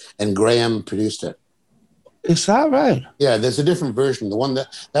 and Graham produced it. Is that right? Yeah, there's a different version.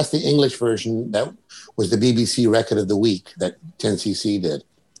 That's the English version that was the BBC record of the week that 10cc did.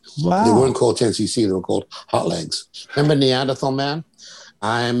 Wow. They weren't called 10cc, they were called Hot Legs. Remember Neanderthal Man?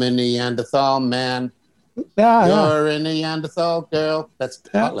 I'm a Neanderthal man. You're a Neanderthal girl. That's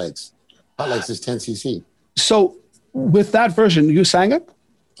Hot Legs. Hot Legs is 10cc. So with that version, you sang it?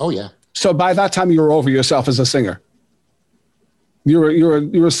 Oh, yeah. So by that time, you were over yourself as a singer. You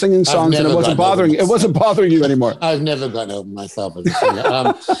were singing songs, and it wasn't bothering you anymore. I've never gotten over myself as a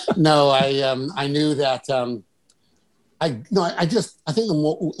singer. No, I knew that. I think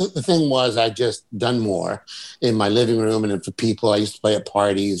the thing was I just done more in my living room and for people. I used to play at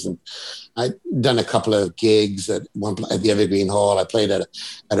parties, and I'd done a couple of gigs at the Evergreen Hall. I played at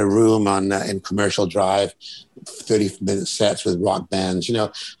a room in Commercial Drive, 30-minute sets with rock bands.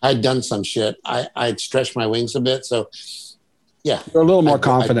 I'd done some shit. I'd stretched my wings a bit, so yeah. You're a little more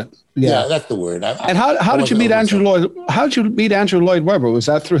confident. Yeah, that's the word. And how did you meet Andrew Lloyd? How did you meet Andrew Lloyd Webber? Was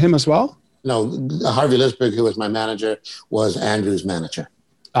that through him as well? No, Harvey Lisberg, who was my manager, was Andrew's manager.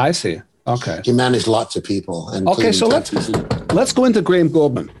 I see. Okay. He managed lots of people. Okay, so let's go into Graham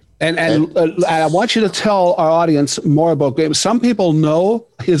Goldman. And I want you to tell our audience more about Graham. Some people know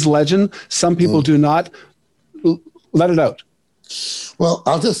his legend. Some people do not. Let it out. Well,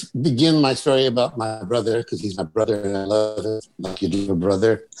 I'll just begin my story about my brother, because he's my brother and I love him like you do a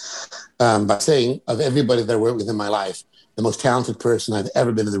brother, by saying of everybody that I worked with in my life, the most talented person I've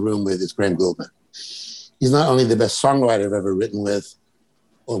ever been in the room with is Graham Goldman. He's not only the best songwriter I've ever written with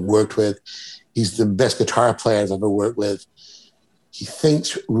or worked with, he's the best guitar player I've ever worked with. He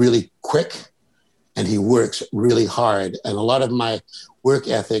thinks really quick and he works really hard. And a lot of my work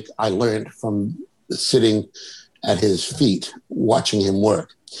ethic I learned from sitting at his feet, watching him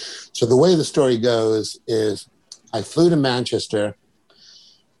work. So the way the story goes is I flew to Manchester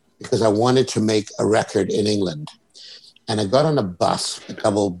because I wanted to make a record in England. And I got on a bus, a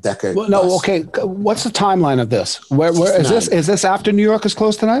double-decker bus. No, okay. What's the timeline of this? Where is this? Is this after New York is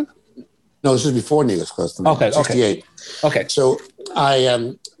closed tonight? No, this is before New York is closed tonight. Okay, 68. Okay. So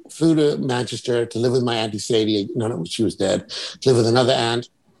I flew to Manchester to live with my Auntie Sadie. No, she was dead. To live with another aunt.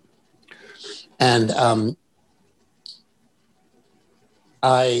 And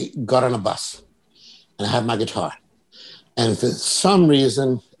I got on a bus and I had my guitar. And for some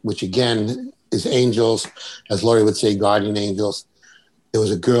reason, which again is angels, as Laurie would say, guardian angels, there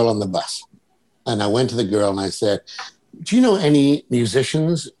was a girl on the bus. And I went to the girl and I said, do you know any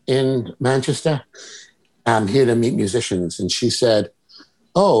musicians in Manchester? I'm here to meet musicians. And she said,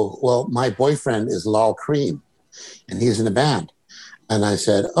 oh, well, my boyfriend is Lal Cream and he's in a band. And I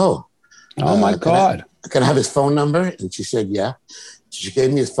said, oh my God. Can I have his phone number? And she said, yeah. So she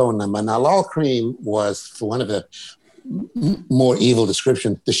gave me his phone number. Now, Lal Cream was, for one of the more evil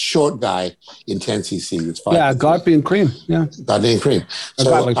description, the short guy in 10cc. Yeah, God being Cream. Yeah. God being Cream.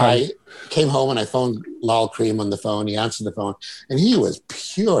 So I came home and I phoned Lal Cream on the phone. He answered the phone and he was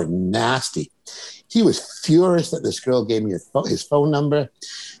pure nasty. He was furious that this girl gave me his phone number,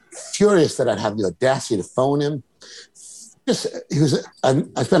 furious that I'd have the audacity to phone him. I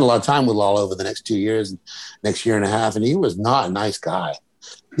spent a lot of time with Lal over the next 2 years, next year and a half, and he was not a nice guy.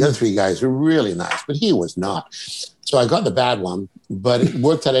 The other three guys were really nice, but he was not. So I got the bad one, but it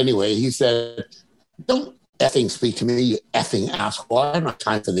worked out anyway. He said, "Don't effing speak to me, you effing asshole. I don't have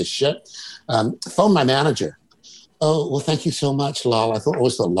time for this shit. Phone my manager." "Oh, well, thank you so much, Lol." I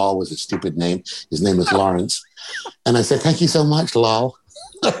always thought Lol was a stupid name. His name was Lawrence. And I said, "Thank you so much, Lol."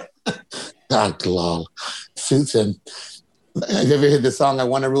 God, Lol. Suits him. Have you ever heard the song, "I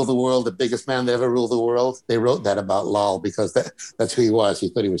Want to Rule the World, the Biggest Man That Ever Ruled the World"? They wrote that about Lol because that's who he was. He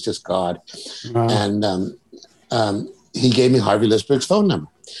thought he was just God. Wow. And he gave me Harvey Lisberg's phone number.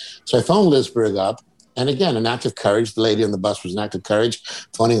 So I phoned Lisberg up. And again, an act of courage. The lady on the bus was an act of courage.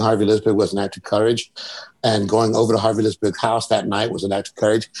 Phoning Harvey Lisberg was an act of courage. And going over to Harvey Lisberg's house that night was an act of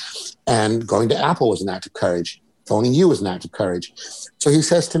courage. And going to Apple was an act of courage. Phoning you was an act of courage. So he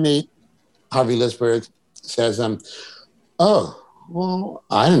says to me, Harvey Lisberg says, "Oh, well,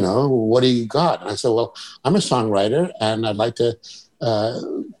 I don't know. What do you got?" And I said, "Well, I'm a songwriter, and I'd like to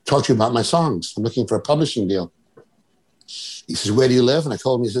talk to you about my songs. I'm looking for a publishing deal." He says, "Where do you live?" And I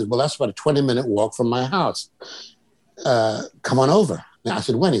told him. He says, "Well, that's about a 20-minute walk from my house. Come on over." And I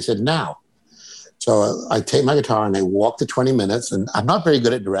said, "When?" He said, "Now." So I take my guitar and I walk the 20 minutes. And I'm not very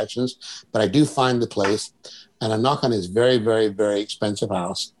good at directions, but I do find the place. And I knock on his very, very, very expensive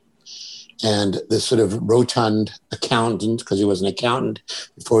house. And this sort of rotund accountant, because he was an accountant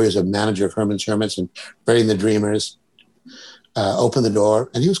before he was a manager of Herman's Hermits and Burying the Dreamers, opened the door.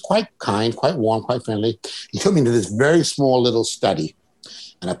 And he was quite kind, quite warm, quite friendly. He took me into this very small little study.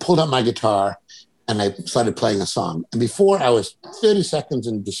 And I pulled out my guitar and I started playing a song. And before I was 30 seconds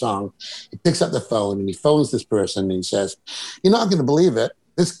into the song, he picks up the phone and he phones this person and he says, "You're not going to believe it.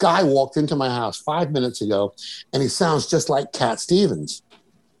 This guy walked into my house 5 minutes ago and he sounds just like Cat Stevens."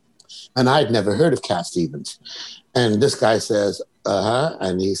 And I'd never heard of Cat Stevens. And this guy says, "Uh-huh."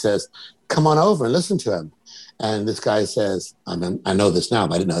 And he says, "Come on over and listen to him." And this guy says, I know this now,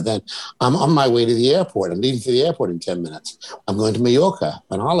 but I didn't know then, "I'm on my way to the airport. I'm leaving for the airport in 10 minutes. I'm going to Mallorca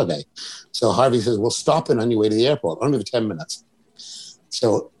on holiday." So Harvey says, "Well, stop in on your way to the airport. Only for 10 minutes.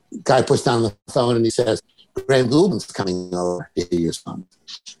 So guy puts down the phone and he says, "Graham Gouldman's coming over to hear your song."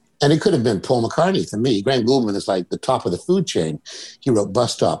 And it could have been Paul McCartney to me. Graham Gouldman is like the top of the food chain. He wrote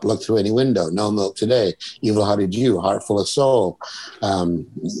 "Bus Stop," "Look Through Any Window," "No Milk Today," "Evil Hearted You," "Heart Full of Soul,"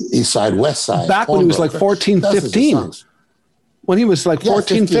 East Side, West Side. Back when he was like 14, 15. When he was like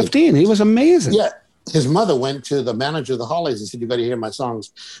 14, 15, he was amazing. Yeah. His mother went to the manager of the Hollies and said, "You got to hear my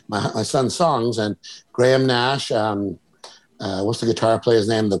songs, my son's songs." And Graham Nash, what's the guitar player's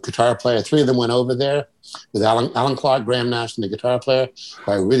name? The guitar player, three of them went over there with Alan Clark, Graham Nash, and the guitar player,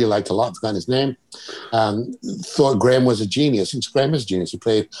 who I really liked a lot, forgot his name. Thought Graham was a genius. Graham is a genius. He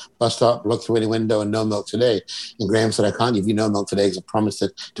played "Bus Stop," "Look Through Any Window," and "No Milk Today." And Graham said, "I can't give you No Milk Today because I promised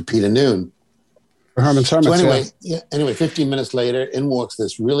it to Peter Noon." For Herman's Hermits, so anyway, 15 minutes later, in walks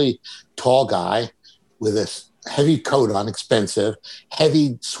this really tall guy with this heavy coat on, expensive,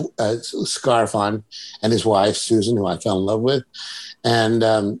 heavy scarf on, and his wife, Susan, who I fell in love with,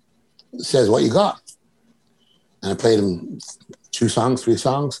 and says, "What you got?" And I played him 3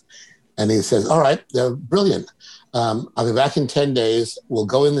 songs, and he says, "All right, they're brilliant. I'll be back in 10 days. We'll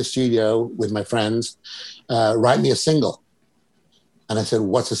go in the studio with my friends, write me a single." And I said,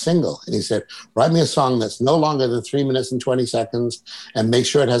 "What's a single?" And he said, "Write me a song that's no longer than 3 minutes and 20 seconds, and make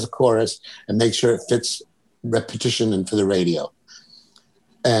sure it has a chorus, and make sure it fits repetition and for the radio."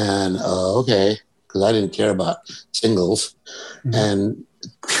 And okay, because I didn't care about singles. Mm-hmm. And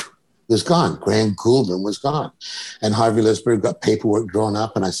it was gone. Graham Gouldman was gone. And Harvey Lisberg got paperwork drawn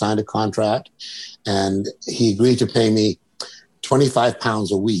up, and I signed a contract, and he agreed to pay me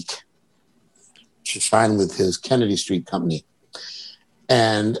 £25 a week to sign with his Kennedy Street company.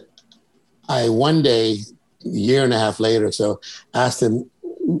 And I one day, a year and a half later or so, asked him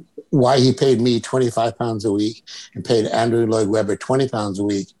why he paid me £25 a week and paid Andrew Lloyd Webber £20 a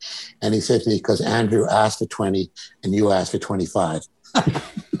week. And he said to me, "Because Andrew asked for 20 and you asked for 25.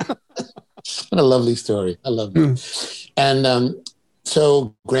 What a lovely story. I love it. And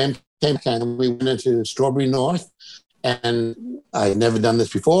so Graham came and we went into Strawberry North, and I'd never done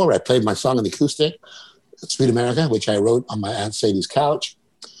this before. I played my song on the acoustic, "Sweet America," which I wrote on my Aunt Sadie's couch.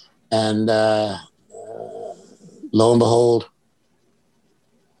 And lo and behold,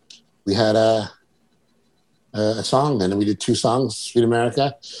 we had a song, and we did 2 songs, "Sweet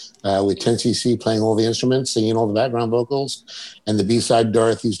America," with 10cc playing all the instruments, singing all the background vocals, and the B-side,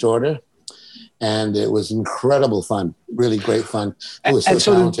 "Dorothy's Daughter." And it was incredible fun, really great fun. It was so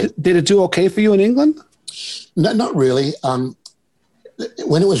talented. Did it do okay for you in England? Not really.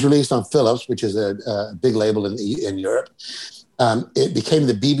 When it was released on Philips, which is a big label in Europe, it became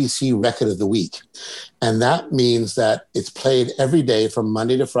the BBC Record of the Week. And that means that it's played every day from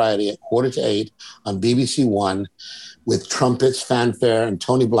Monday to Friday at 7:45 on BBC One with trumpets, fanfare, and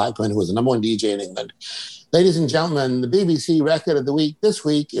Tony Blackburn, who was the number one DJ in England. Ladies and gentlemen, the BBC Record of the Week this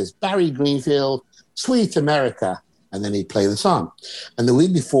week is Barry Greenfield, Sweet America. And then he'd play the song. And the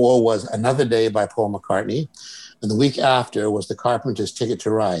week before was Another Day by Paul McCartney. And the week after was The Carpenters' Ticket to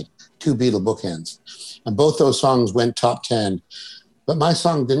Ride, 2 Beatle bookends. And both those songs went top 10. But my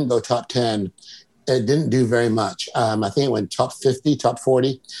song didn't go top 10. It didn't do very much. I think it went top 50, top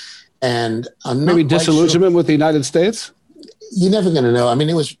 40. And I'm not maybe disillusionment with the United States? You're never going to know. I mean,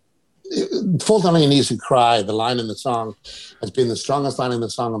 Fall Down on Your Knees and Cry, the line in the song, has been the strongest line in the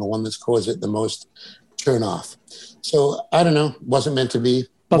song and the one that's caused it the most turn off. So, I don't know. Wasn't meant to be.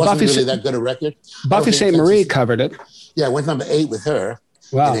 But wasn't Buffy, really that good a record. Buffy St. Marie covered it. Yeah, it went number 8 with her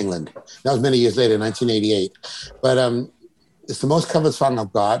in England. That was many years later, 1988. But it's the most covered song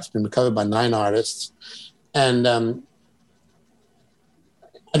I've got. It's been covered by 9 artists. And I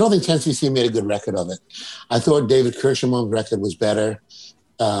don't think 10cc made a good record of it. I thought David Kirschman's record was better.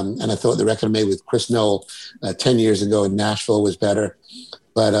 And I thought the record made with Chris Noel 10 years ago in Nashville was better.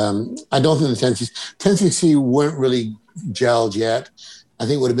 But I don't think the 10cc weren't really gelled yet. I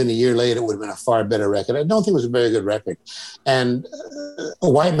think it would have been a year later, it would have been a far better record. I don't think it was a very good record. And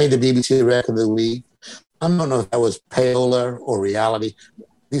White made the BBC Record of the Week. I don't know if that was payola or reality.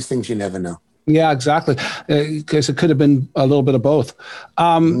 These things you never know. Yeah, exactly. Because it could have been a little bit of both.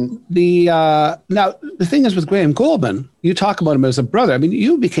 Now, the thing is with Graham Goldman, you talk about him as a brother. I mean,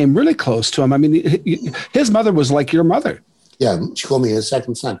 you became really close to him. I mean, his mother was like your mother. Yeah, she called me his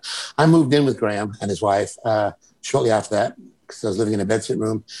second son. I moved in with Graham and his wife shortly after that because I was living in a bedsit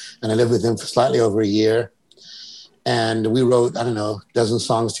room, and I lived with him for slightly over a year. And we wrote, I don't know, a dozen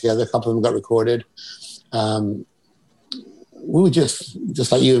songs together. A couple of them got recorded. We were just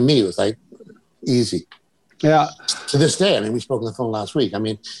like you and me. It was like easy. Yeah. To this day, I mean, we spoke on the phone last week. I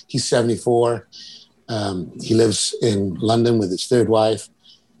mean, he's 74. He lives in London with his third wife.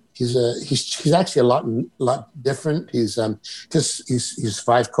 He's actually a lot different. He's 5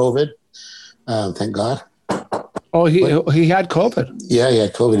 COVID. Thank God. Oh, he had COVID. Yeah, he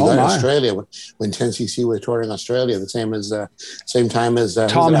had COVID. He got in Australia when 10cc were touring Australia, the same time as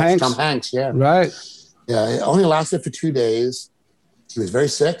Tom Hanks. Tom Hanks, yeah. Right. Yeah, it only lasted for 2 days. He was very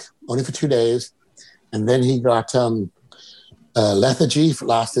sick, only for 2 days, and then he got lethargy,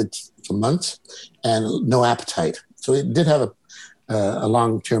 lasted for months, and no appetite. So it did have a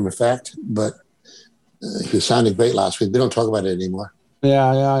long-term effect, but he sounded great last week. We don't talk about it anymore.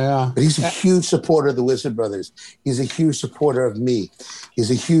 Yeah. But he's a huge supporter of the Wizard Brothers. He's a huge supporter of me. He's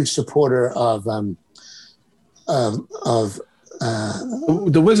a huge supporter of the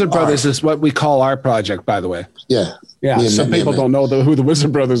Wizard Brothers is what we call our project, by the way. Yeah. Some people don't know who the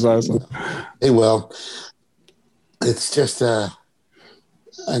Wizard Brothers are. So. Hey, well, it's just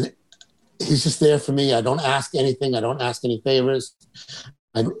and he's just there for me. I don't ask anything. I don't ask any favors.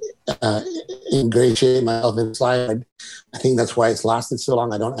 I ingratiate myself in his life. I think that's why it's lasted so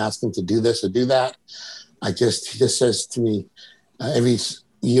long. I don't ask him to do this or do that. He just says to me every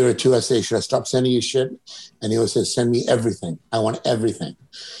year or two, I say, should I stop sending you shit? And he always says, send me everything. I want everything.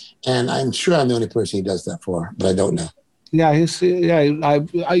 And I'm sure I'm the only person he does that for, but I don't know. Yeah,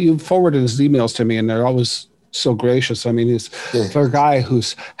 you forwarded his emails to me, and they're always so gracious. I mean, for a guy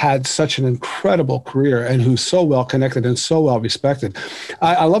who's had such an incredible career and who's so well connected and so well respected.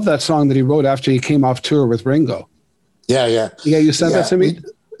 I love that song that he wrote after he came off tour with Ringo. Yeah. Yeah, you sent that to me?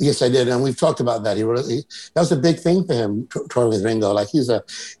 Yes, I did, and we've talked about that. That was a big thing for him, touring with Ringo. Like he's the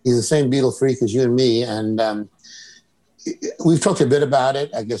same Beatle freak as you and me, and we've talked a bit about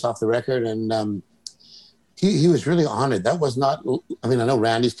it, I guess, off the record, and he was really honored. That was not. I mean, I know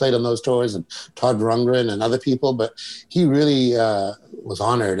Randy's played on those tours, and Todd Rundgren and other people, but he really was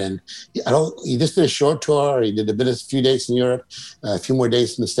honored. And he just did a short tour. He did a few dates in Europe, a few more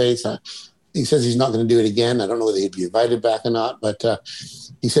dates in the States. He says he's not going to do it again. I don't know whether he'd be invited back or not, but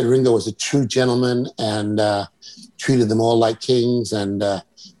he said Ringo was a true gentleman and treated them all like kings. And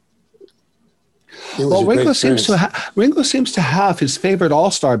Ringo seems to have his favorite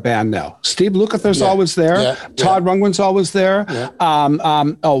all-star band now. Steve Lukather's always there. Todd Rundgren's always there. Yeah.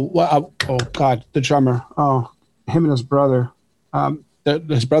 God, the drummer. Oh, him and his brother.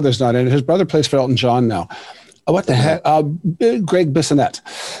 His brother's not in it. His brother plays for Elton John now. What the heck? Greg Bissonette.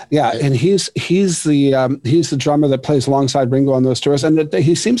 Yeah, and he's the drummer that plays alongside Ringo on those tours, and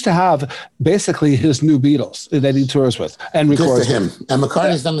he seems to have basically his new Beatles that he tours with and records. Good for him. And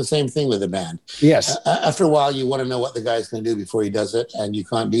McCartney's done the same thing with the band. Yes. After a while, you want to know what the guy's going to do before he does it, and you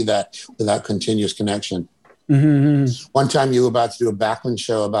can't do that without continuous connection. Mm-hmm. One time you were about to do a Backlund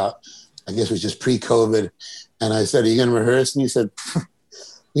show about, I guess it was just pre-COVID. And I said, are you going to rehearse? And you said,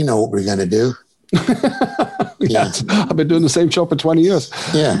 you know what we're going to do. Yeah. I've been doing the same show for 20 years.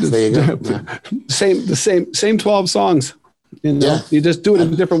 Yeah, there you go. Yeah. Same 12 songs. You know, you just do it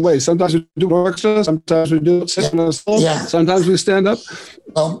in different ways. Sometimes we do orchestra, sometimes we do it solo, sometimes we stand up.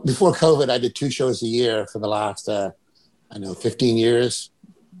 Well, before COVID, I did 2 shows a year for the last, 15 years,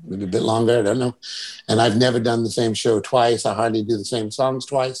 maybe a bit longer, I don't know. And I've never done the same show twice. I hardly do the same songs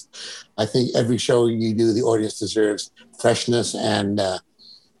twice. I think every show you do, the audience deserves freshness and a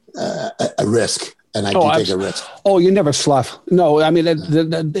risk. And I do take a risk. Oh, you never slough. No, I mean,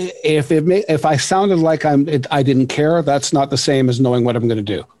 if I sounded like I didn't care, that's not the same as knowing what I'm going to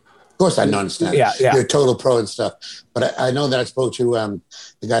do. Of course, I don't understand. Yeah. You're a total pro and stuff. But I know that I spoke to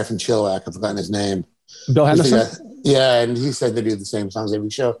the guy from Chilliwack. I've forgotten his name. Bill Henderson? Yeah, and he said they do the same songs every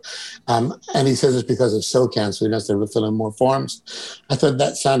show. And he says it's because it's SOCAN, so he doesn't have to fill in more forms. I thought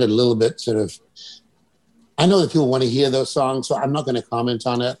that sounded a little bit sort of... I know that people want to hear those songs, so I'm not going to comment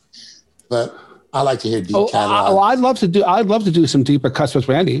on it. But... I like to hear deep catalog. I'd love to do some deeper cuts with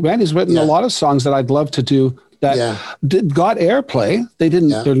Randy. Randy's written a lot of songs that I'd love to do that got airplay. They didn't.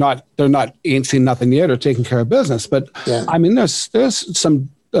 Yeah. They're not. Ain't seen nothing yet or taking care of business. But I mean, there's some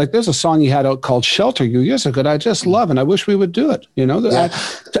like there's a song he had out called "Shelter You" years ago that I just love, and I wish we would do it. You know,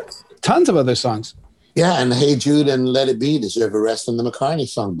 tons of other songs. Yeah, and "Hey Jude" and "Let It Be" deserve a rest in the McCartney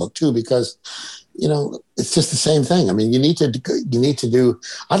songbook too, because. You know, it's just the same thing. I mean, you need to do.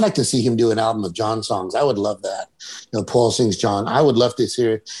 I'd like to see him do an album of John songs. I would love that. You know, Paul sings John. I would love to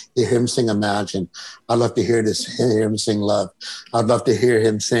hear him sing Imagine. I'd love to hear him sing Love. I'd love to hear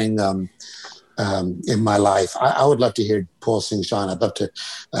him sing In My Life. I would love to hear Paul sing John. I'd love to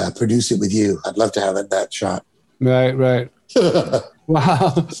produce it with you. I'd love to have that shot. Right.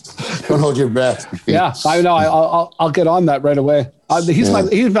 Wow! Don't hold your breath. Yeah, I know. I'll get on that right away. He's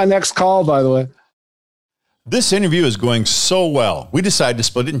my next call, by the way. This interview is going so well, we decided to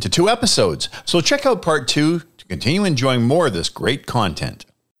split it into 2 episodes. So check out part 2 to continue enjoying more of this great content.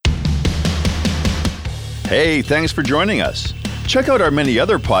 Hey, thanks for joining us. Check out our many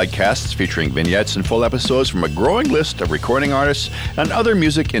other podcasts featuring vignettes and full episodes from a growing list of recording artists and other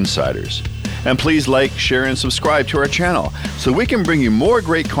music insiders. And please like, share, and subscribe to our channel so we can bring you more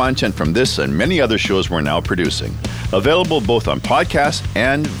great content from this and many other shows we're now producing. Available both on podcast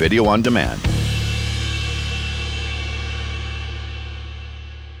and video on demand.